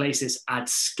different places,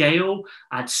 adds scale,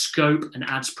 adds scope, and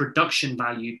adds production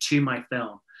value to my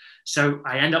film. So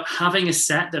I end up having a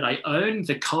set that I own.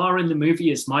 The car in the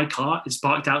movie is my car. It's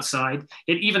parked outside.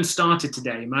 It even started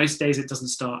today. Most days it doesn't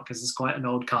start because it's quite an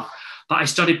old car. But I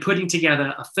started putting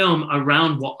together a film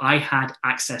around what I had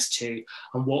access to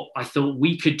and what I thought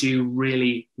we could do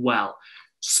really well.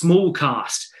 Small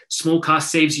cast. Small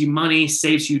cast saves you money,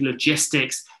 saves you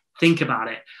logistics. Think about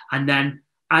it. And then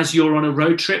as you're on a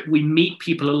road trip, we meet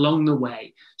people along the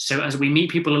way. So as we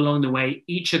meet people along the way,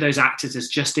 each of those actors is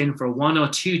just in for 1 or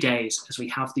 2 days as we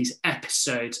have these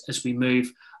episodes as we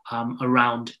move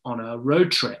around on a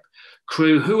road trip.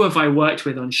 Crew, who have I worked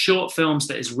with on short films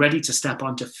that is ready to step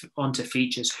onto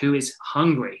features? Who is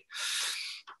hungry?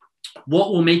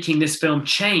 What will making this film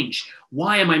change?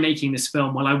 Why am I making this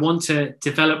film? Well, I want to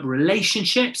develop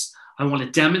relationships. I want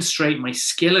to demonstrate my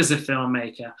skill as a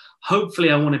filmmaker. Hopefully,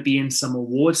 I want to be in some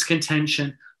awards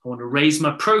contention. I want to raise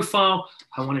my profile.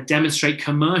 I want to demonstrate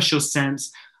commercial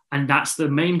sense. And that's the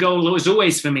main goal is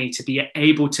always for me, to be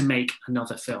able to make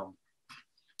another film.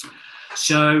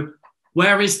 So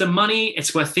where is the money?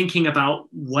 It's worth thinking about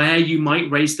where you might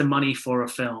raise the money for a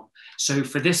film. So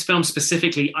for this film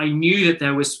specifically, I knew that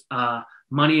there was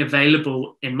money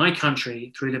available in my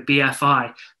country through the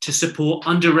BFI to support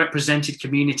underrepresented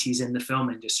communities in the film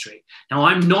industry. Now,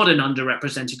 I'm not an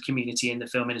underrepresented community in the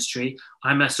film industry.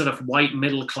 I'm a sort of white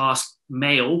middle-class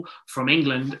male from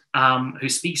England who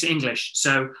speaks English.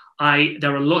 So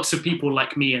there are lots of people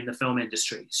like me in the film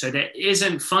industry. So there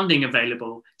isn't funding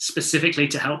available specifically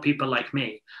to help people like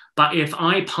me. But if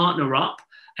I partner up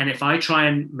and if I try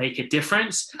and make a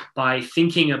difference by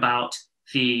thinking about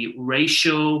the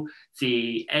racial,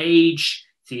 the age,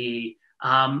 the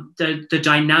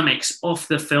dynamics of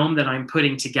the film that I'm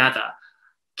putting together,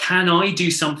 can I do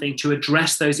something to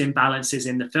address those imbalances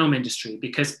in the film industry?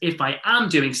 Because if I am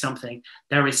doing something,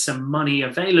 there is some money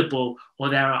available,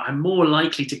 or I'm more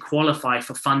likely to qualify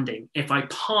for funding if I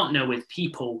partner with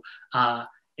people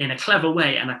in a clever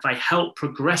way, and if I help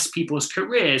progress people's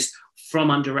careers from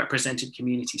underrepresented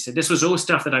communities. So this was all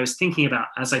stuff that I was thinking about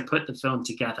as I put the film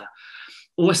together.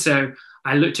 Also,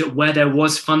 I looked at where there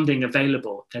was funding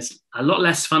available. There's a lot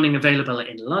less funding available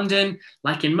in London.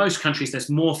 Like in most countries, there's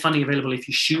more funding available if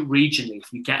you shoot regionally,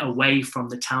 if you get away from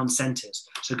the town centres.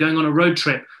 So going on a road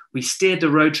trip, we steered the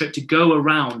road trip to go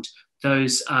around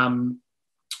those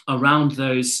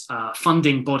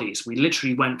funding bodies. We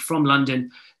literally went from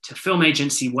London to Film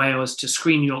Agency Wales, to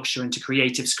Screen Yorkshire, and to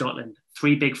Creative Scotland,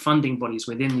 3 big funding bodies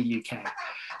within the UK.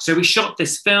 So we shot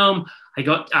this film. I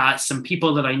got some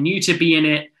people that I knew to be in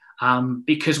it.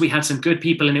 Because we had some good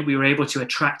people in it, we were able to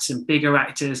attract some bigger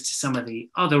actors to some of the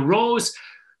other roles.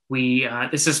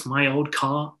 This is my old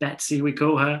car, Betsy, we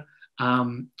call her.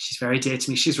 She's very dear to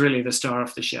me. She's really the star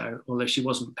of the show, although she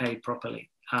wasn't paid properly.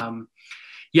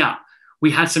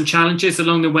 We had some challenges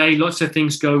along the way. Lots of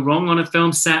things go wrong on a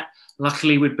film set.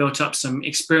 Luckily, we built up some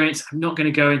experience. I'm not going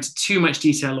to go into too much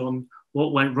detail on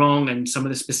what went wrong and some of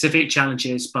the specific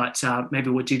challenges, but maybe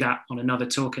we'll do that on another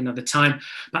talk another time.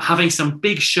 But having some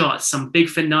big shots, some big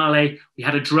finale, we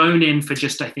had a drone in for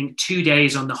just, I think, 2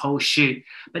 days on the whole shoot,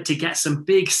 but to get some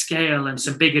big scale and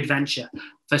some big adventure,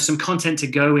 for some content to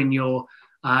go in your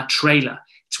trailer.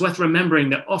 It's worth remembering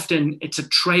that often it's a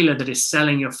trailer that is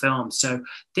selling your film. So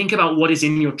think about what is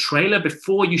in your trailer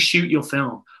before you shoot your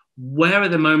film. Where are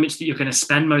the moments that you're going to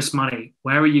spend most money?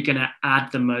 Where are you going to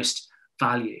add the most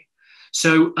value?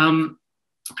 So I'm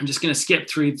just going to skip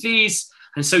through these.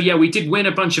 And so, yeah, we did win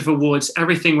a bunch of awards.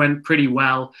 Everything went pretty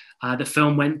well. The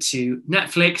film went to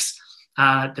Netflix.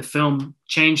 The film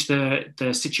changed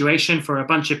the situation for a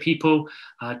bunch of people.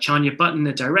 Chania Button,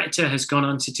 the director, has gone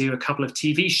on to do a couple of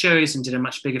TV shows and did a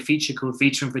much bigger feature called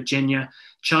Vita in Virginia.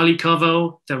 Charlie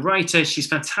Koval, the writer, she's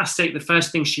fantastic. The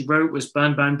first thing she wrote was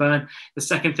Burn, Burn, Burn. The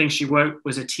second thing she wrote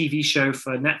was a TV show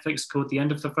for Netflix called The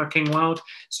End of the Fucking World.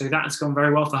 So that has gone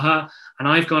very well for her. And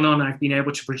I've gone on, I've been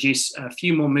able to produce a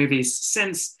few more movies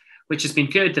since, which has been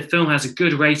good. The film has a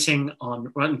good rating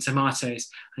on Rotten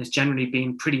Tomatoes and has generally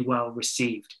been pretty well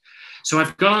received. So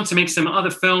I've gone on to make some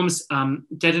other films.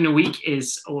 Dead in a Week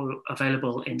is all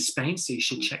available in Spain, so you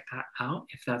should check that out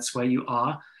if that's where you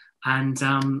are. And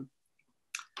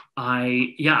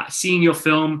seeing your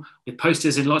film with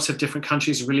posters in lots of different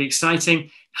countries is really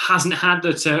exciting. Hasn't had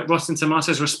the Rotten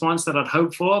Tomatoes response that I'd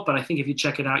hoped for, but I think if you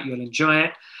check it out, you'll enjoy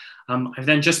it. I've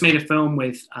then just made a film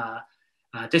with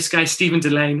this guy, Stephen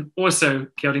Delane, also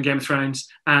killed in Game of Thrones,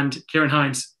 and Kieran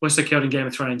Hines, also killed in Game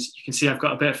of Thrones. You can see I've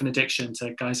got a bit of an addiction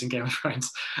to guys in Game of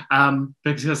Thrones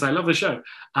because I love the show.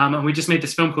 And we just made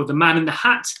this film called The Man in the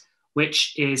Hat,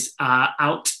 which is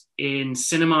out in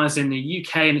cinemas in the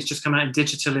UK, and it's just come out in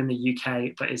digital in the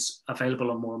UK, but is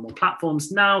available on more and more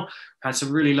platforms now. I've had some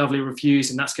really lovely reviews,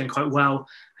 and that's going quite well.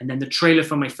 And then the trailer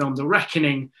for my film, The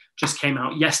Reckoning, just came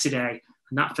out yesterday.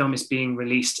 And that film is being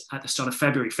released at the start of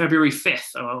February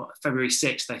 5th or February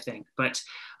 6th, I think. But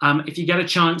if you get a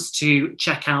chance to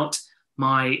check out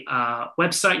my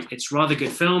website, it's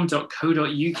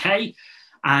rathergoodfilm.co.uk.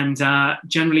 And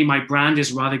generally my brand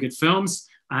is Rather Good Films.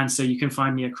 And so you can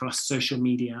find me across social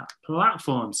media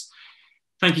platforms.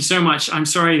 Thank you so much. I'm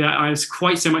sorry that I was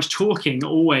quite so much talking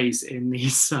always in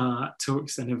these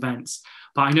talks and events.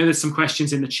 But I know there's some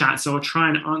questions in the chat, so I'll try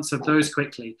and answer those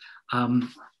quickly.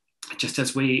 Just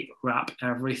as we wrap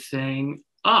everything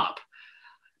up.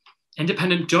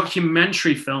 Independent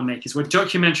documentary filmmakers. Well,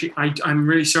 documentary, I'm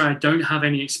really sorry, I don't have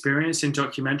any experience in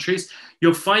documentaries.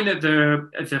 You'll find that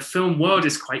the film world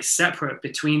is quite separate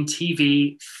between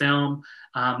TV, film,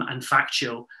 and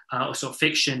factual, or sort of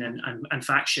fiction and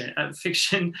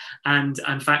fiction and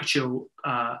factual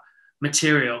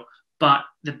material. But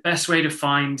the best way to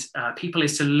find people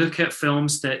is to look at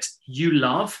films that you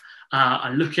love,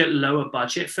 and look at lower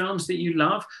budget films that you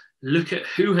love, look at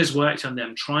who has worked on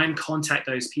them, try and contact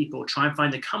those people, try and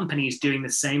find the companies doing the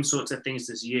same sorts of things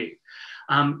as you.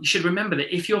 You should remember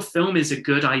that if your film is a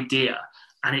good idea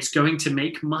and it's going to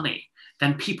make money,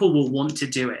 then people will want to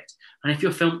do it. And if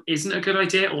your film isn't a good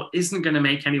idea or isn't going to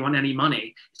make anyone any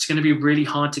money, it's going to be really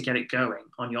hard to get it going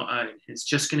on your own. It's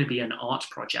just going to be an art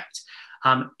project.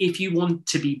 If you want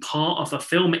to be part of a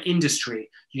film industry,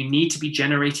 you need to be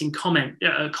generating content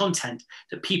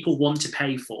that people want to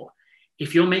pay for.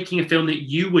 If you're making a film that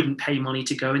you wouldn't pay money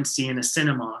to go and see in a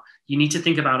cinema, you need to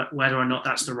think about whether or not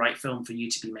that's the right film for you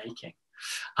to be making.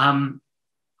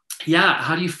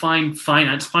 How do you find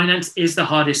finance? Finance is the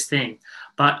hardest thing.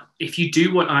 But if you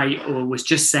do what I was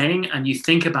just saying and you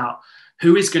think about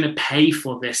who is going to pay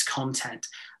for this content,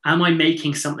 am I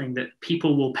making something that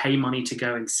people will pay money to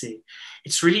go and see?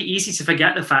 It's really easy to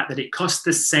forget the fact that it costs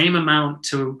the same amount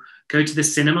to go to the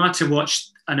cinema to watch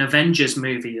an Avengers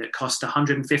movie that cost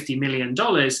 $150 million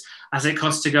as it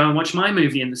costs to go and watch my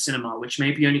movie in the cinema, which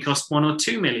maybe only cost $1 or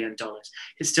 $2 million.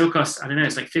 It still costs, I don't know,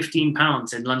 it's like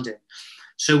 £15 in London.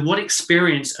 So what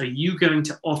experience are you going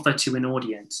to offer to an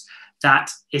audience that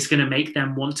is going to make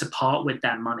them want to part with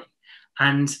their money?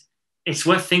 And it's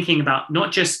worth thinking about,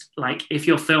 not just like if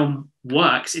your film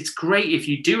works. It's great if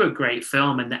you do a great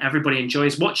film and that everybody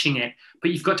enjoys watching it, but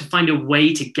you've got to find a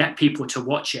way to get people to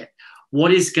watch it.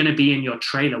 What is going to be in your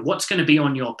trailer? What's going to be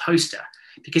on your poster?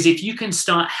 Because if you can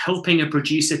start helping a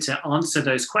producer to answer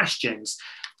those questions,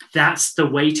 that's the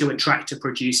way to attract a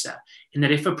producer. In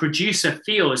that if a producer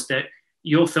feels that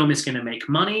your film is going to make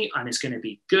money and is going to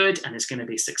be good and is going to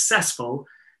be successful,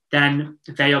 then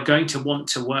they are going to want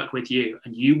to work with you,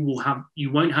 and you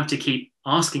won't have to keep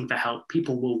asking for help.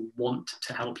 People will want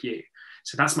to help you.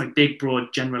 So that's my big,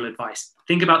 broad, general advice.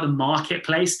 Think about the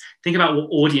marketplace. Think about what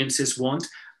audiences want.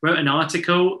 Wrote an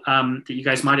article that you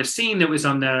guys might have seen that was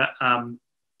on the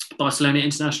Barcelona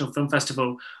International Film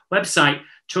Festival website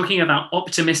talking about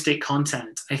optimistic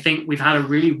content. I think we've had a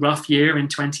really rough year in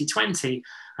 2020,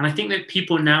 and I think that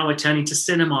people now are turning to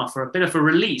cinema for a bit of a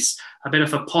release, a bit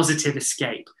of a positive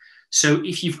escape. So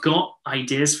if you've got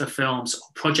ideas for films or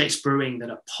projects brewing that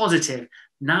are positive,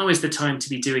 now is the time to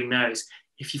be doing those.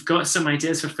 If you've got some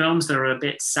ideas for films that are a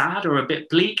bit sad or a bit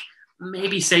bleak,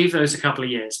 maybe save those a couple of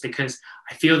years, because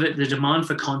I feel that the demand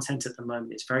for content at the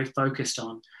moment is very focused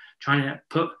on trying to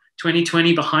put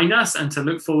 2020 behind us and to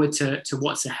look forward to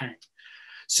what's ahead.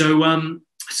 So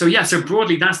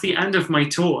broadly, that's the end of my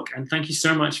talk. And thank you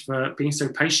so much for being so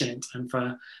patient and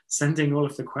for sending all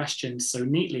of the questions so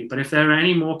neatly. But if there are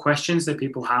any more questions that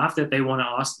people have that they want to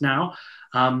ask now,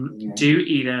 do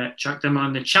either chuck them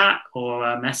on the chat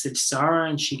or message Sarah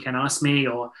and she can ask me,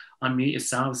 or unmute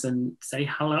yourselves and say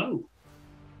hello.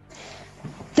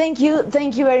 Thank you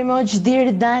very much,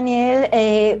 dear Daniel.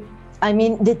 I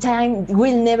mean, the time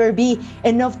will never be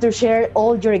enough to share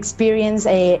all your experience.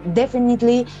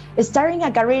 Definitely, starting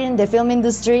a career in the film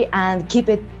industry and keep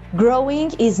it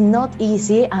growing is not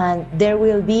easy, and there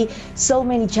will be so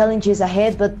many challenges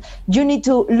ahead, but you need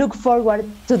to look forward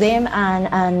to them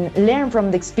and learn from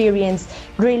the experience.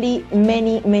 Really,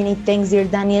 many thanks, dear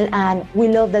Daniel, and we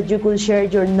love that you could share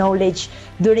your knowledge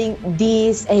during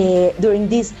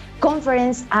this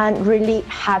conference, and really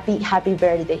happy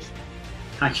birthday.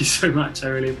 Thank you so much. I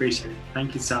really appreciate it.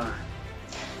 Thank you, Sarah.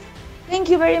 Thank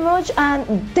you very much, and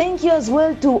thank you as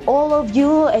well to all of you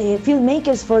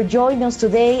filmmakers for joining us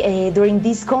today during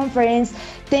this conference.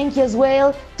 Thank you as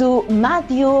well to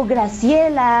Matthew,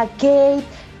 Graciela, Kate,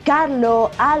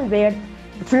 Carlo, Albert,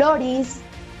 Floris,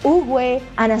 Uwe,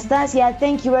 Anastasia.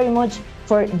 Thank you very much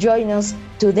for joining us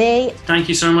today. Thank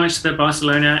you so much to the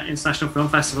Barcelona International Film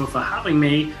Festival for having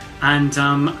me. And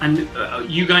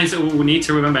you guys will need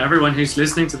to remember, everyone who's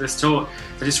listening to this talk,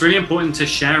 that it's really important to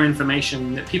share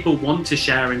information, that people want to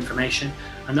share information,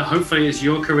 and that hopefully as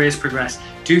your careers progress,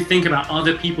 do think about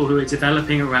other people who are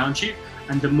developing around you.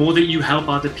 And the more that you help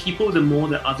other people, the more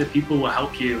that other people will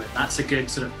help you. And that's a good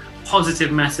sort of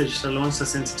positive message to launch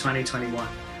us into 2021.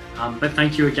 But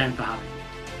thank you again for having me.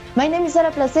 My name is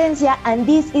Sara Plasencia, and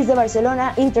this is the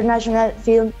Barcelona International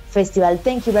Film Festival.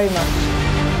 Thank you very much.